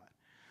plan of God.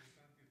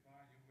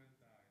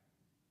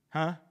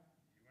 Huh?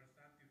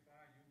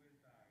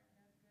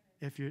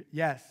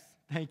 Yes.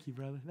 Thank you,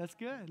 brother. That's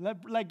good.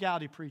 Let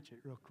Gowdy preach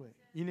it real quick.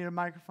 You need a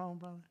microphone,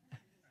 brother?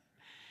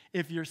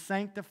 If you're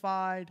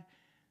sanctified,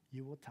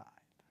 you will tithe.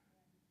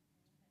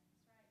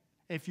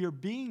 If you're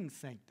being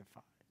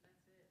sanctified,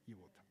 you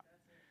will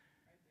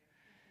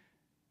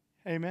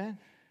tithe. Amen.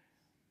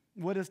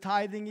 What does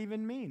tithing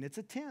even mean? It's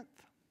a tenth.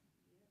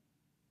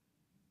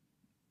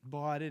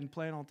 Boy, I didn't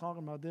plan on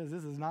talking about this.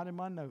 This is not in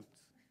my notes.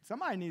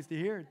 Somebody needs to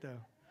hear it,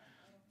 though.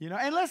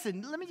 And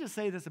listen, let me just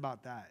say this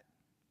about that.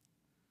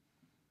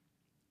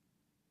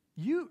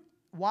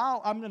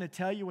 While I'm going to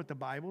tell you what the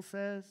Bible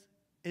says,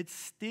 it's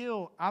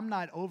still, I'm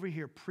not over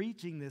here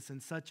preaching this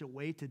in such a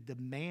way to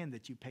demand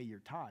that you pay your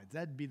tithes.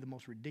 That'd be the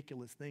most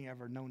ridiculous thing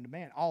ever known to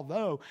man.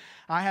 Although,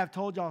 I have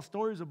told y'all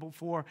stories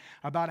before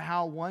about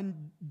how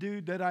one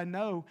dude that I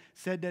know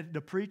said that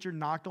the preacher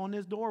knocked on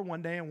his door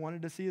one day and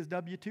wanted to see his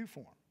W-2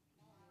 form.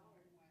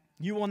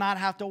 You will not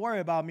have to worry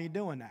about me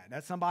doing that.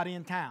 That's somebody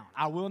in town.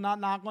 I will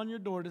not knock on your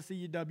door to see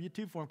your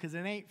W-2 form, because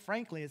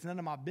it's none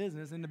of my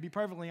business. And to be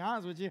perfectly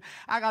honest with you,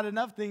 I got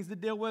enough things to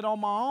deal with on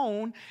my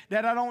own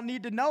that I don't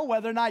need to know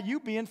whether or not you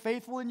being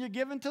faithful and you're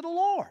giving to the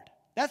Lord.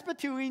 That's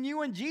between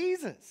you and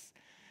Jesus.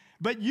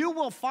 But you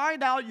will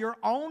find out your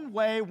own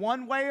way,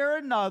 one way or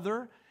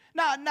another.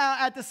 Now,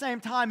 at the same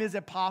time, is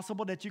it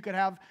possible that you could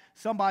have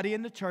somebody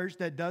in the church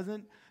that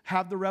doesn't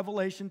have the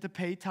revelation to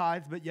pay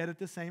tithes, but yet at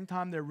the same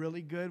time they're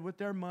really good with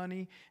their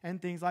money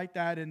and things like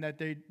that, and that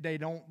they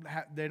don't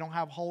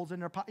have holes in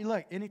their pocket?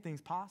 Look,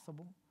 anything's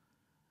possible.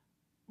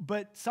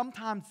 But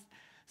sometimes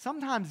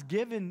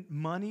giving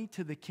money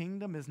to the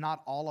kingdom is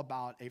not all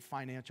about a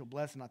financial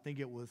blessing. I think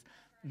it was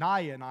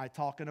Naya and I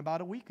talking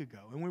about a week ago,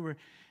 and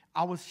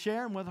I was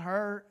sharing with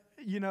her,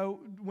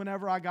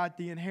 whenever I got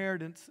the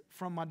inheritance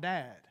from my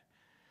dad.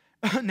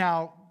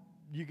 Now,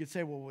 you could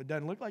say, well, it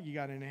doesn't look like you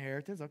got an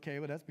inheritance. Okay,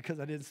 well, that's because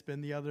I didn't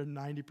spend the other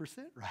 90%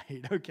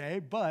 right, okay?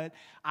 But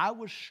I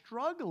was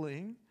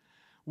struggling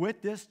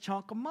with this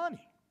chunk of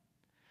money.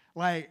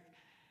 Like,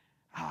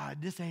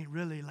 this ain't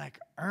really like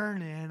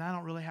earning. I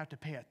don't really have to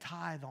pay a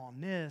tithe on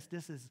this.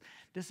 This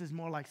is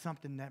more like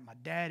something that my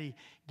daddy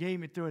gave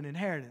me through an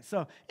inheritance.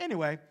 So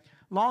anyway,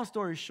 long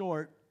story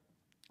short,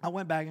 I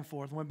went back and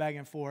forth,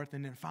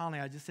 and then finally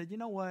I just said, you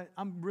know what?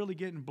 I'm really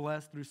getting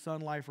blessed through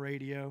Sun Life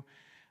Radio.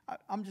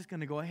 I'm just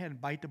going to go ahead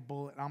and bite the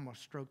bullet, and I'm going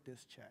to stroke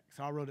this check.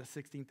 So I wrote a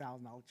 $16,000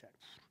 check,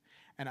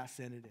 and I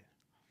sent it in.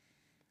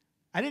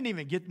 I didn't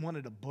even get one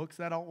of the books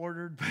that I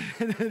ordered,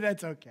 but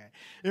that's okay.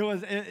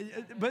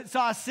 But so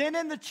I sent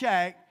in the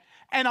check,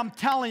 and I'm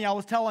telling you, I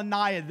was telling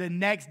Naya the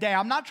next day,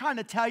 I'm not trying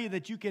to tell you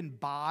that you can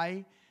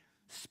buy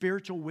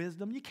spiritual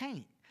wisdom. You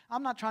can't.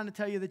 I'm not trying to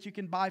tell you that you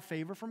can buy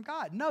favor from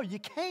God. No, you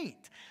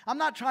can't. I'm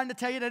not trying to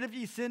tell you that if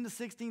you send a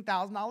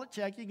 $16,000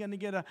 check, you're going to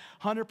get a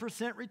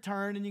 100%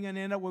 return and you're going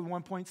to end up with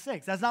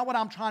 1.6. That's not what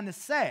I'm trying to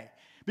say,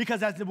 because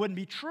that wouldn't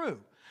be true.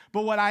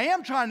 But what I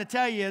am trying to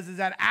tell you is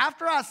that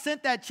after I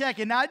sent that check,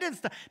 and now I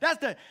didn't,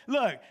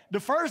 look, the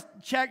first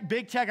check,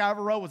 big check I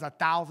ever wrote was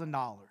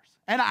 $1,000.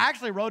 And I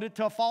actually wrote it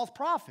to a false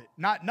prophet,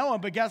 not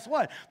knowing, but guess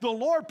what? The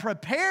Lord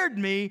prepared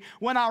me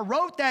when I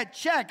wrote that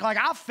check. Like,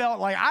 I felt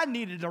like I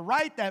needed to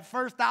write that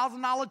first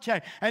 $1,000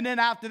 check. And then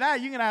after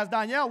that, you can ask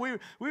Danielle,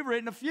 we've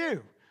written a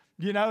few.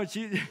 You know,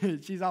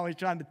 she's always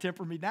trying to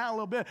temper me down a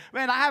little bit.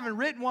 Man, I haven't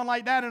written one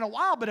like that in a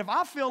while, but if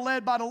I feel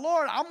led by the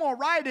Lord, I'm going to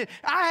write it.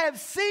 I have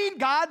seen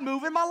God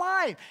move in my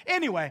life.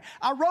 Anyway,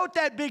 I wrote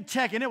that big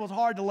check, and it was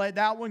hard to let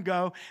that one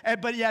go.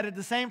 But yet at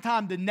the same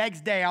time, the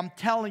next day, I'm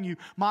telling you,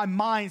 my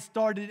mind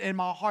started and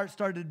my heart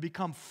started to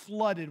become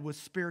flooded with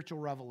spiritual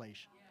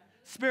revelation.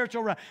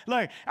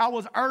 Look, I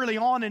was early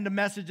on in the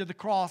message of the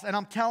cross, and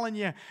I'm telling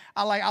you,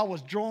 I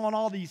was drawing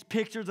all these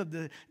pictures of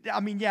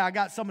I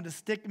got some of the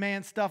stick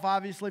man stuff,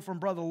 obviously, from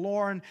Brother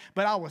Lauren,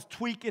 but I was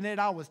tweaking it,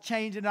 I was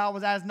changing it, I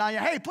was asking Naya,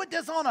 hey, put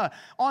this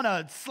on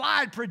a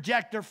slide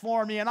projector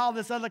for me, and all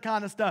this other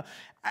kind of stuff.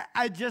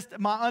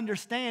 My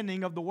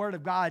understanding of the Word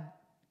of God,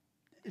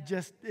 it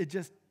just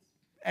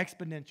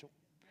exponential.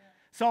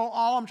 So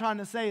all I'm trying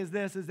to say is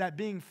this, is that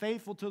being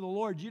faithful to the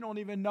Lord, you don't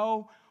even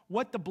know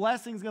what the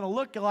blessing is going to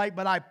look like,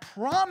 but I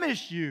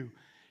promise you,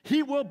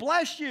 He will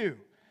bless you.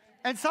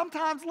 And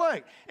sometimes,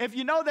 look, if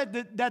you know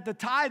that the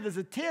tithe is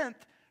a tenth,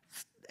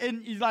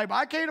 and you're like,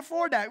 I can't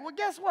afford that. Well,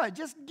 guess what?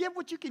 Just give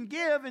what you can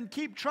give and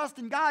keep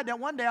trusting God that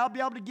one day I'll be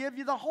able to give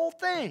you the whole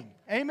thing.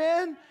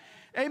 Amen?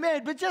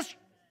 Amen. But just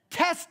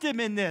test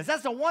Him in this.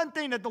 That's the one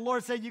thing that the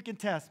Lord said, you can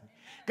test me.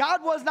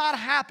 God was not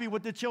happy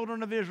with the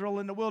children of Israel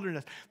in the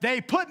wilderness.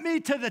 They put me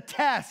to the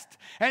test,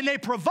 and they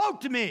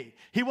provoked me.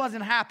 He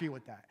wasn't happy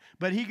with that.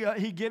 But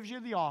he gives you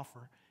the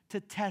offer to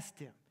test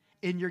Him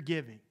in your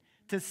giving,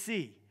 to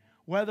see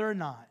whether or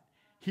not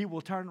He will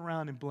turn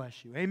around and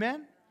bless you.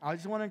 Amen? I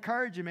just want to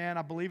encourage you, man.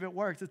 I believe it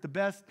works. It's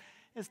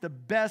the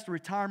best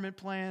retirement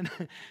plan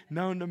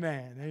known to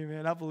man.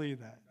 Amen. I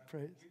believe that.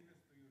 Praise.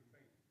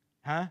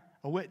 Huh?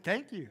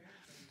 Thank you.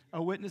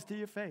 A witness to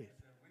your faith.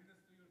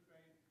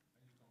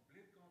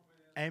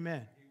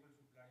 Amen.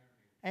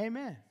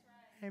 Amen.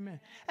 Amen.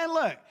 And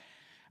look,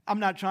 I'm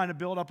not trying to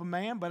build up a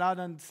man, but I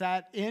done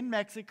sat in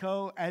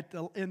Mexico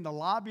in the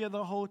lobby of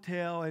the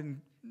hotel,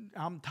 and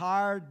I'm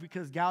tired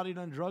because Gowdy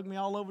done drugged me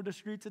all over the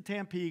streets of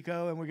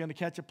Tampico, and we're going to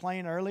catch a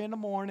plane early in the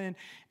morning,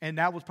 and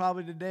that was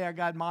probably the day I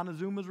got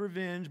Montezuma's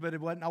revenge, but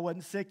I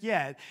wasn't sick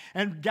yet.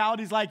 And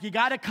Gowdy's like, you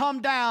got to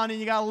come down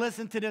and you got to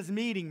listen to this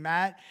meeting,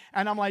 Matt.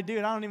 And I'm like, dude,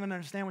 I don't even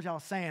understand what y'all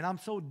saying. I'm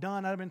so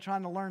done. I've been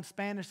trying to learn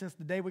Spanish since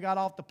the day we got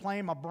off the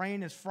plane. My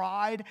brain is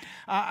fried.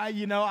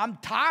 I'm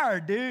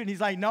tired, dude. And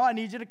he's like, no, I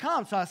need you to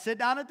come. So I sit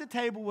down at the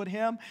table with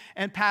him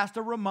and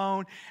Pastor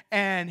Ramon,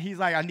 and he's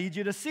like, I need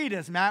you to see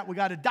this, Matt. We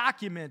got to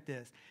document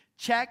this.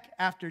 Check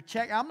after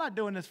check. I'm not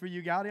doing this for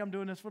you, Gowdy. I'm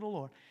doing this for the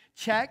Lord.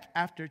 Check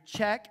after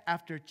check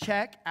after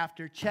check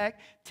after check.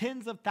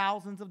 Tens of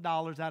thousands of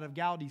dollars out of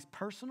Gowdy's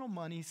personal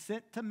money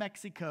sent to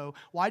Mexico.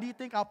 Why do you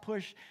think I'll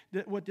push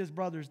what this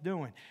brother's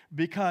doing?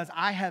 Because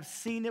I have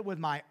seen it with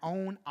my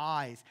own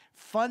eyes.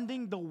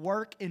 Funding the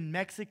work in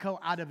Mexico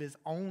out of his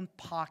own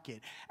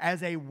pocket.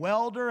 As a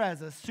welder,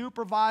 as a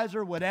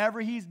supervisor, whatever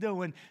he's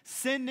doing,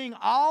 sending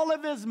all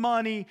of his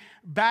money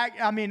back.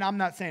 I mean, I'm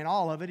not saying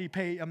all of it.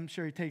 I'm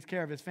sure he takes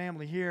care of his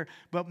family here.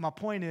 But my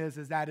point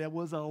is that it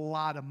was a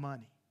lot of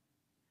money.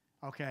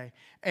 Okay,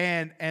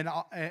 and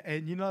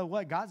you know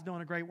what? God's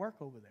doing a great work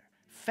over there.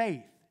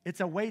 Faith. It's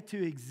a way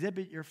to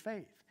exhibit your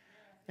faith.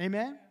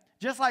 Amen?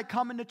 Just like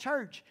coming to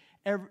church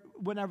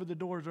whenever the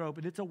doors are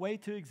open. It's a way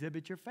to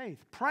exhibit your faith.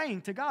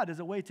 Praying to God is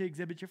a way to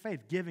exhibit your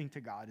faith. Giving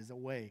to God is a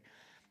way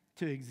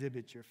to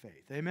exhibit your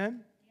faith.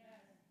 Amen?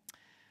 Yes.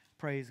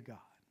 Praise God.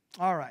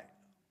 All right.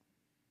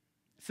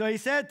 So he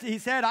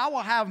said, I will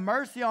have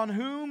mercy on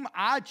whom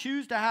I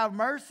choose to have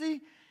mercy.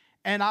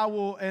 And I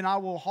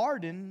will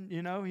harden,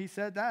 he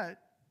said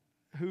that,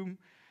 whom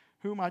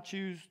I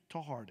choose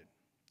to harden.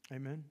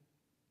 Amen.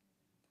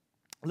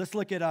 Let's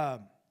look at,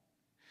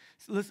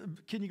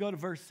 can you go to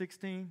verse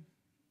 16?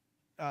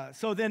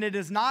 So then it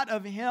is not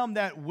of him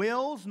that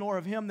wills, nor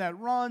of him that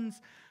runs,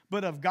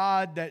 but of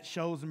God that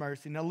shows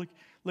mercy. Now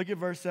look at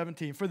verse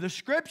 17. For the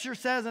scripture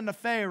says unto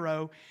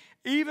Pharaoh,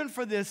 even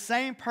for this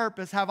same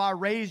purpose have I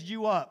raised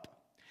you up,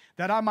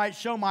 that I might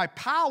show my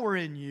power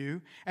in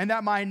you, and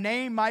that my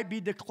name might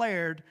be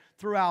declared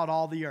throughout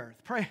all the earth.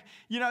 Pray,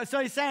 so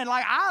he's saying,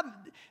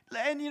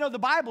 the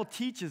Bible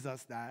teaches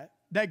us that.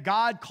 that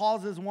God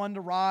causes one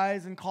to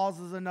rise and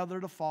causes another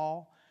to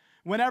fall.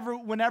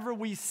 Whenever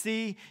we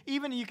see,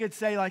 even you could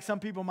say, like some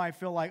people might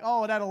feel like,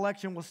 oh, that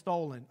election was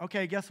stolen.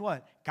 Okay, guess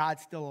what? God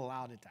still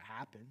allowed it to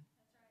happen.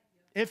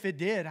 If it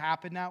did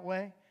happen that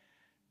way,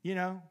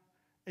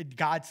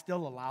 God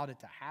still allowed it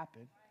to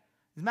happen.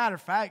 As a matter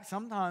of fact,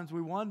 sometimes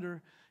we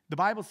wonder, the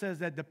Bible says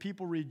that the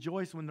people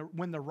rejoice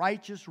when the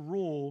righteous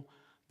rule,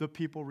 the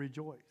people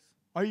rejoice.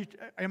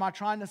 Am I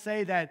trying to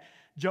say that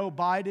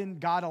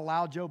God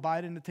allowed Joe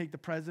Biden to take the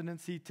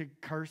presidency to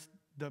curse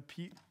the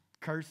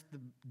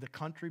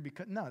country?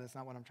 Because no, that's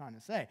not what I'm trying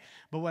to say.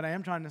 But what I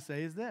am trying to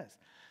say is this,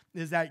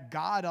 is that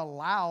God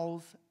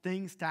allows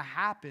things to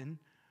happen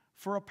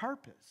for a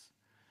purpose.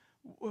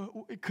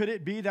 Could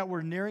it be that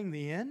we're nearing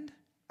the end?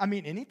 I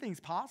mean,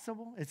 anything's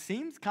possible. It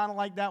seems kind of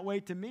like that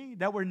way to me,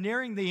 that we're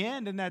nearing the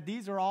end and that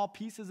these are all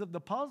pieces of the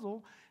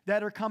puzzle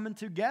that are coming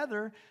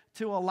together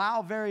to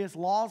allow various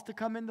laws to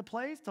come into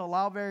place, to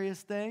allow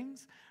various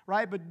things,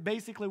 right? But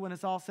basically, when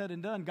it's all said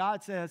and done,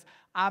 God says,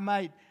 I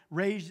might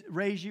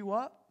raise you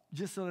up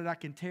just so that I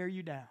can tear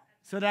you down,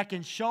 so that I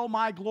can show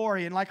my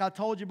glory. And like I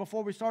told you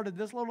before we started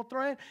this little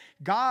thread,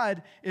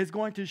 God is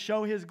going to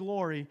show his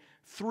glory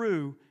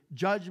through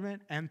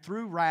judgment and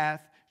through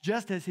wrath,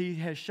 just as he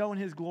has shown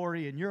his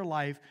glory in your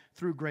life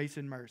through grace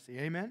and mercy.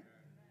 Amen?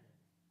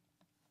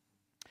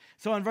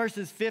 So in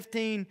verses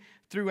 15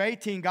 through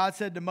 18, God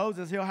said to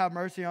Moses, he'll have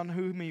mercy on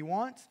whom he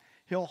wants.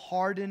 He'll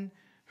harden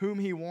whom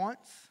he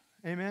wants.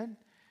 Amen?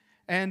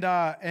 And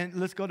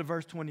let's go to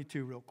verse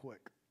 22 real quick.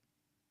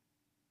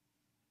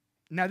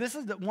 Now, this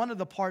is one of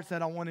the parts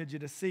that I wanted you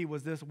to see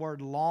was this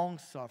word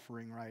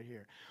long-suffering right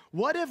here.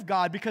 What if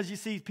God, because you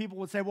see people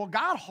would say, well,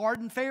 God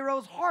hardened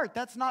Pharaoh's heart.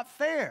 That's not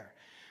fair.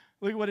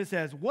 Look at what it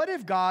says. What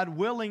if God,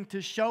 willing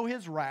to show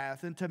his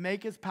wrath and to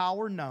make his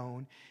power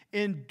known,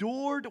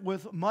 endured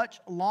with much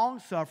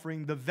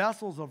long-suffering the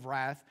vessels of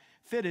wrath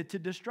fitted to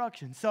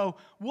destruction? So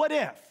what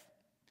if?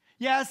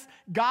 Yes,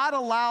 God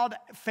allowed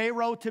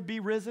Pharaoh to be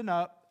risen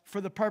up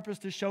for the purpose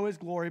to show his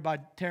glory by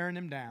tearing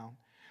him down.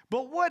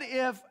 But what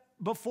if,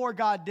 before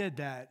God did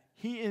that,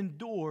 he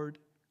endured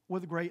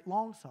with great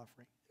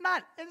long-suffering?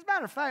 As a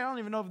matter of fact, I don't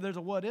even know if there's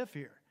a what if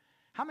here.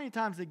 How many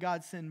times did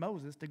God send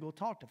Moses to go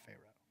talk to Pharaoh?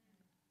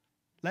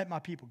 Let my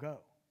people go.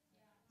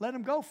 Let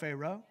them go,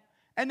 Pharaoh.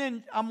 And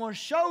then I'm going to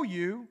show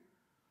you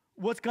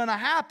what's going to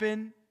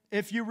happen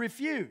if you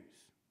refuse.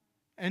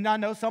 And I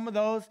know some of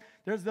those,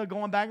 there's the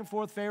going back and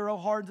forth. Pharaoh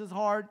hardens his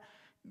heart.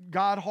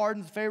 God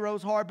hardens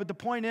Pharaoh's heart. But the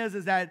point is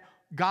that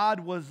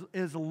God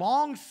is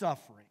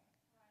long-suffering.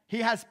 He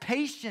has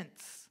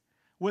patience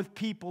with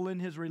people in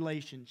his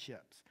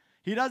relationships.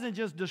 He doesn't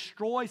just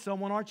destroy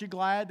someone. Aren't you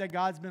glad that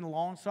God's been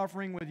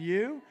long-suffering with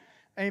you?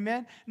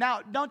 Amen. Now,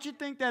 don't you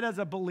think that as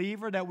a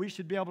believer that we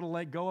should be able to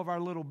let go of our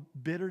little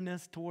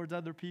bitterness towards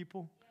other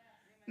people?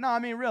 No, I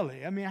mean,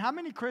 really. I mean, how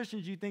many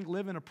Christians do you think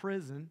live in a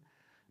prison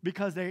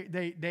because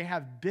they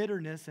have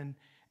bitterness and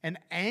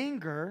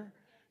anger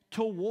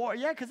toward,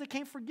 because they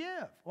can't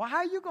forgive. Well, how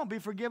are you going to be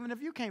forgiven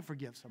if you can't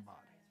forgive somebody?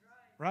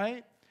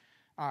 Right?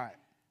 All right.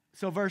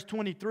 So verse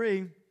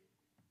 23,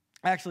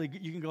 actually,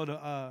 you can go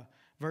to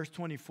verse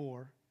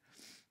 24.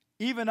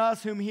 Even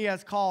us whom he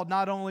has called,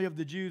 not only of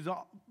the Jews,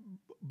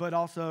 but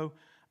also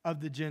of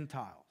the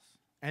Gentiles.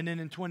 And then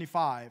in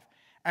 25,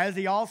 as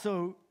he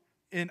also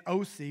in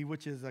OC,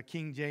 which is a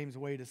King James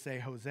way to say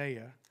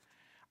Hosea,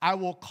 I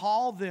will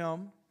call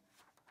them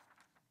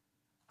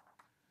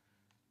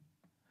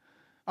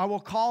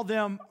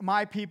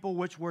my people,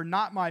 which were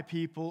not my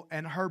people,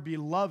 and her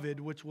beloved,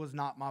 which was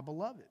not my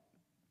beloved.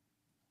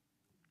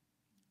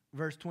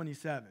 Verse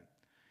 27.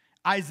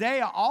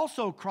 Isaiah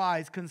also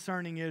cries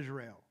concerning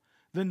Israel.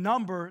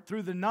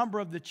 Through the number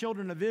of the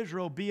children of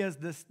Israel be as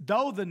this,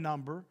 though the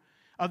number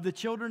of the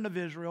children of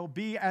Israel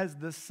be as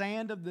the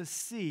sand of the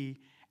sea,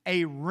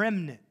 a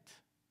remnant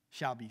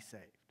shall be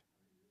saved.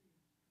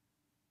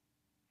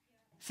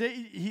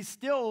 See, he's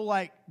still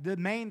like, the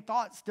main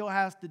thought still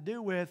has to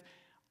do with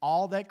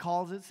all that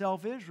calls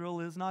itself Israel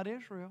is not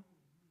Israel.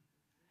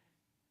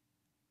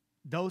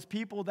 Those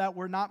people that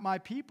were not my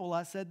people,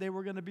 I said they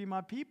were going to be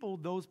my people.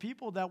 Those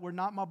people that were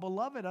not my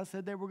beloved, I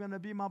said they were going to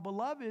be my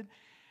beloved.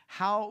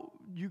 How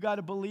you got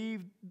to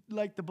believe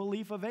like the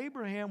belief of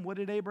Abraham. What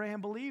did Abraham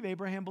believe?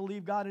 Abraham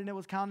believed God and it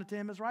was counted to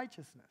him as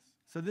righteousness.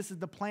 So this is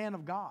the plan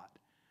of God.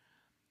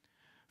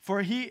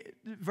 For he,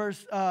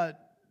 verse, and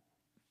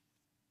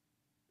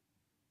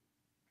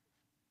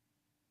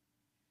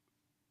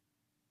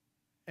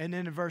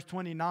then in verse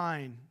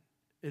 29,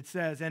 it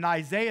says, and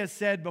Isaiah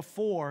said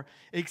before,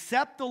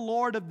 except the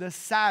Lord of the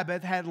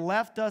Sabbath had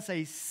left us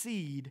a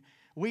seed,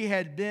 we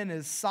had been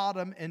as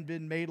Sodom and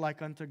been made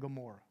like unto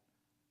Gomorrah.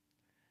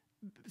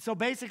 So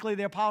basically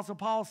the Apostle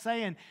Paul is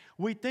saying,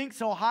 we think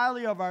so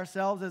highly of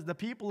ourselves as the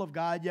people of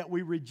God, yet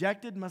we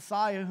rejected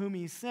Messiah whom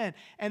he sent.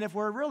 And if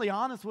we're really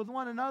honest with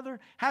one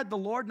another, had the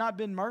Lord not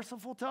been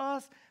merciful to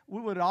us,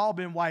 we would have all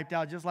been wiped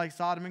out just like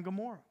Sodom and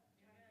Gomorrah.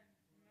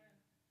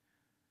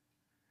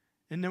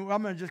 And then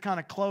I'm going to just kind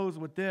of close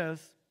with this.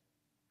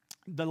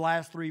 the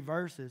last three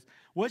verses.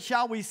 What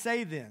shall we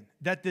say then?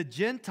 That the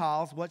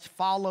Gentiles which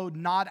followed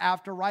not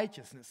after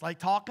righteousness. Like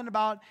talking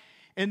about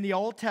in the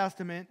Old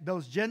Testament,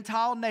 those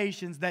Gentile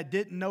nations that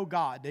didn't know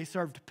God. They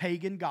served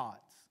pagan gods,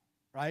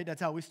 right?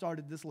 That's how we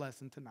started this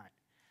lesson tonight.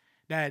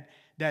 That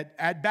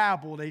at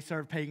Babel, they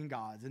served pagan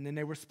gods. And then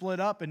they were split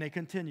up and they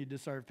continued to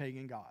serve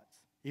pagan gods.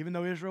 Even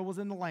though Israel was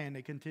in the land,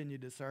 they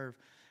continued to serve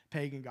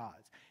pagan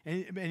gods.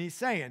 And he's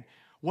saying,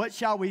 what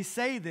shall we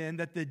say then?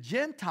 That the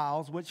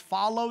Gentiles which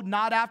followed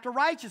not after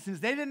righteousness.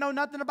 They didn't know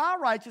nothing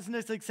about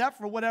righteousness except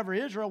for whatever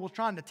Israel was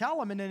trying to tell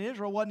them. And then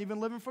Israel wasn't even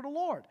living for the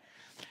Lord.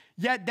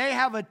 Yet they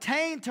have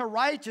attained to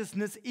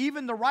righteousness,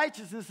 even the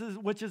righteousness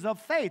which is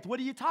of faith. What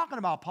are you talking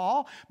about,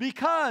 Paul?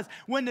 Because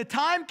when the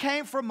time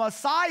came for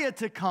Messiah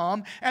to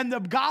come and the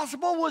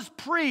gospel was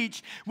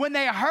preached, when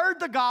they heard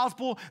the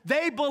gospel,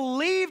 they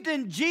believed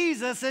in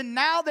Jesus, and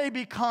now they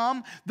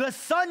become the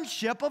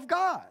sonship of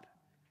God.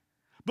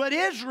 But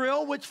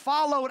Israel, which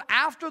followed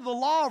after the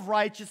law of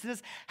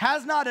righteousness,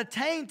 has not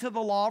attained to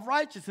the law of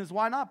righteousness.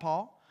 Why not,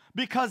 Paul?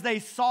 Because they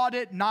sought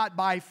it not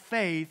by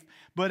faith,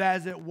 but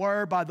as it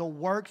were by the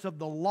works of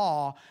the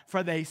law,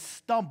 for they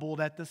stumbled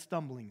at the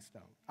stumbling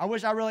stone. I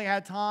wish I really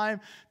had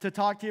time to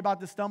talk to you about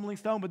the stumbling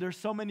stone, but there's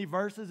so many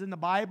verses in the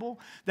Bible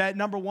that,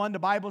 number one, the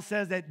Bible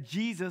says that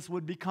Jesus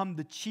would become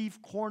the chief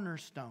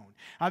cornerstone.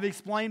 I've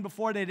explained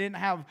before they didn't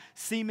have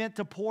cement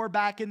to pour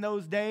back in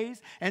those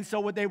days, and so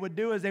what they would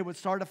do is they would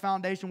start a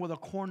foundation with a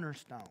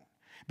cornerstone.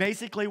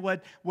 Basically,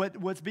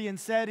 what's being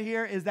said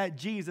here is that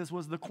Jesus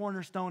was the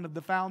cornerstone of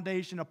the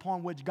foundation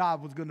upon which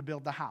God was going to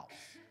build the house.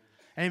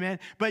 Amen.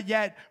 But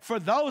yet, for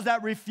those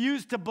that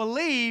refused to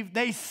believe,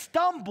 they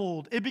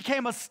stumbled. It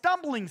became a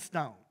stumbling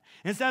stone.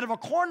 Instead of a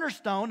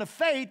cornerstone of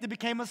faith, it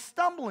became a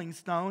stumbling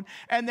stone,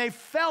 and they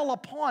fell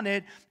upon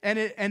it, and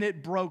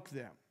it broke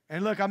them.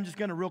 And look, I'm just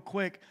going to real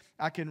quick,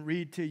 I can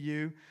read to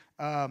you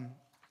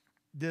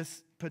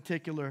this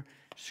particular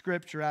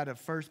scripture out of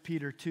 1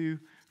 Peter 2,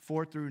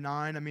 4 through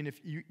 9. I mean,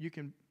 if you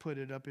can put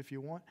it up if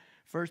you want.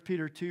 1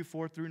 Peter 2,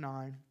 4 through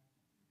 9.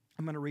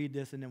 I'm going to read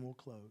this, and then we'll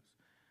close.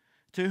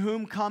 To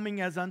whom coming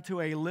as unto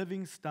a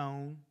living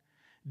stone,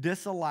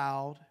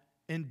 disallowed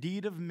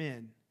indeed of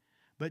men,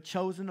 but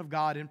chosen of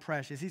God and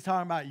precious. He's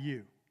talking about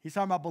you. He's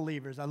talking about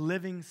believers.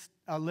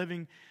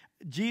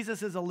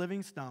 Jesus is a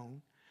living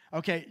stone.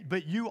 Okay,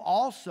 but you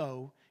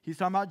also, he's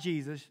talking about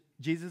Jesus.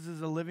 Jesus is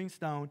a living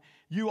stone.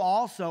 You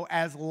also,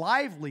 as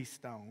lively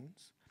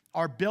stones,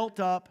 are built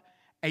up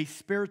a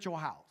spiritual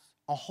house,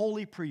 a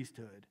holy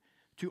priesthood,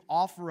 to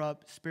offer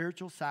up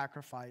spiritual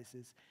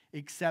sacrifices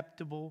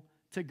acceptable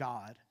to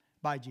God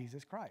by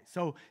Jesus Christ.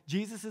 So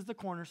Jesus is the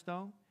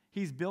cornerstone.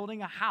 He's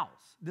building a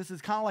house. This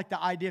is kind of like the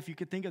idea, if you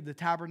could think of the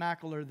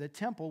tabernacle or the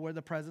temple where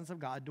the presence of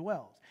God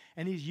dwells.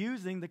 And he's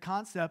using the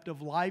concept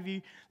of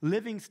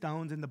living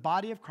stones in the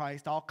body of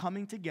Christ all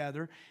coming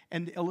together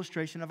in the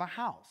illustration of a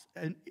house,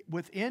 and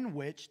within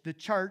which the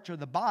church or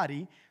the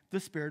body, the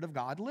Spirit of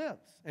God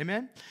lives.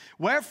 Amen?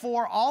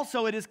 Wherefore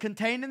also it is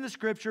contained in the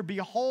scripture,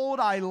 behold,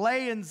 I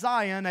lay in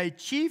Zion a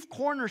chief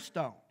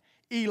cornerstone,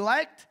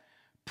 elect,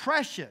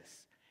 precious,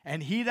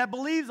 and he that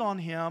believes on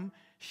him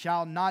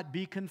shall not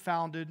be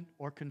confounded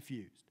or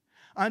confused.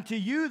 Unto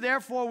you,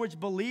 therefore, which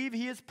believe,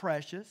 he is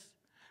precious,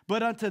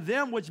 but unto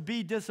them which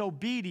be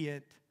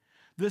disobedient,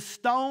 the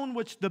stone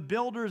which the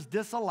builders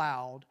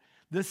disallowed,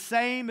 the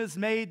same is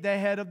made the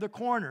head of the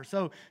corner.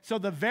 So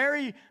the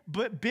very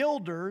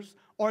builders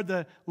or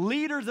the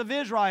leaders of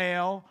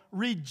Israel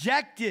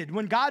rejected.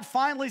 When God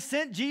finally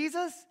sent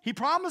Jesus, he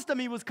promised them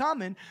he was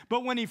coming,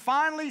 but when he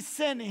finally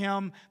sent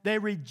him, they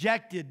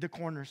rejected the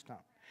cornerstone.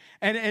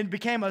 And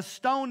became a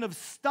stone of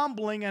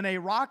stumbling and a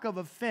rock of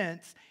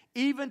offense,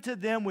 even to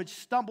them which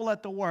stumble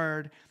at the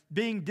word,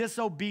 being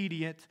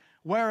disobedient,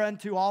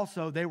 whereunto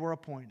also they were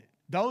appointed.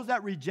 Those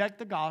that reject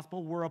the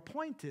gospel were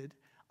appointed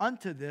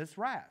unto this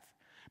wrath.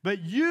 But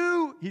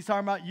you, he's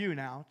talking about you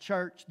now,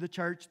 the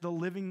church, the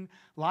living,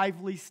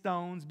 lively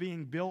stones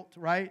being built,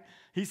 right?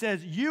 He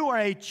says, you are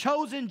a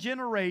chosen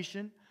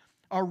generation,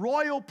 a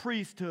royal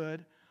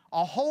priesthood,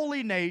 a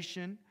holy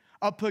nation,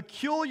 a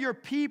peculiar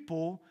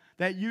people,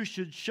 that you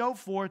should show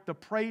forth the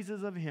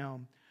praises of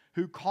him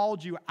who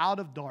called you out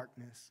of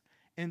darkness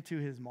into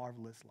his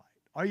marvelous light.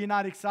 Are you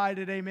not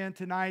excited, amen,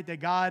 tonight that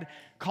God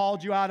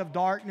called you out of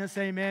darkness,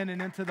 amen,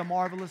 and into the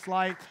marvelous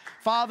light?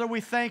 Father, we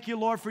thank you,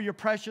 Lord, for your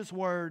precious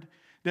word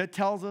that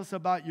tells us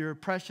about your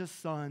precious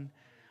Son.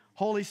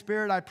 Holy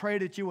Spirit, I pray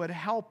that you would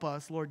help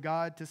us, Lord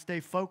God, to stay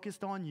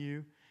focused on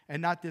you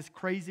and not this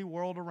crazy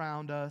world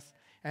around us,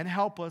 and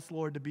help us,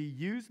 Lord, to be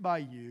used by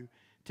you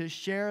to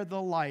share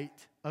the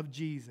light of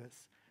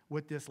Jesus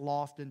with this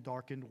lost and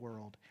darkened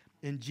world.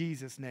 In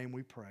Jesus' name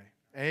we pray.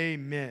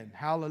 Amen.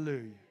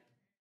 Hallelujah.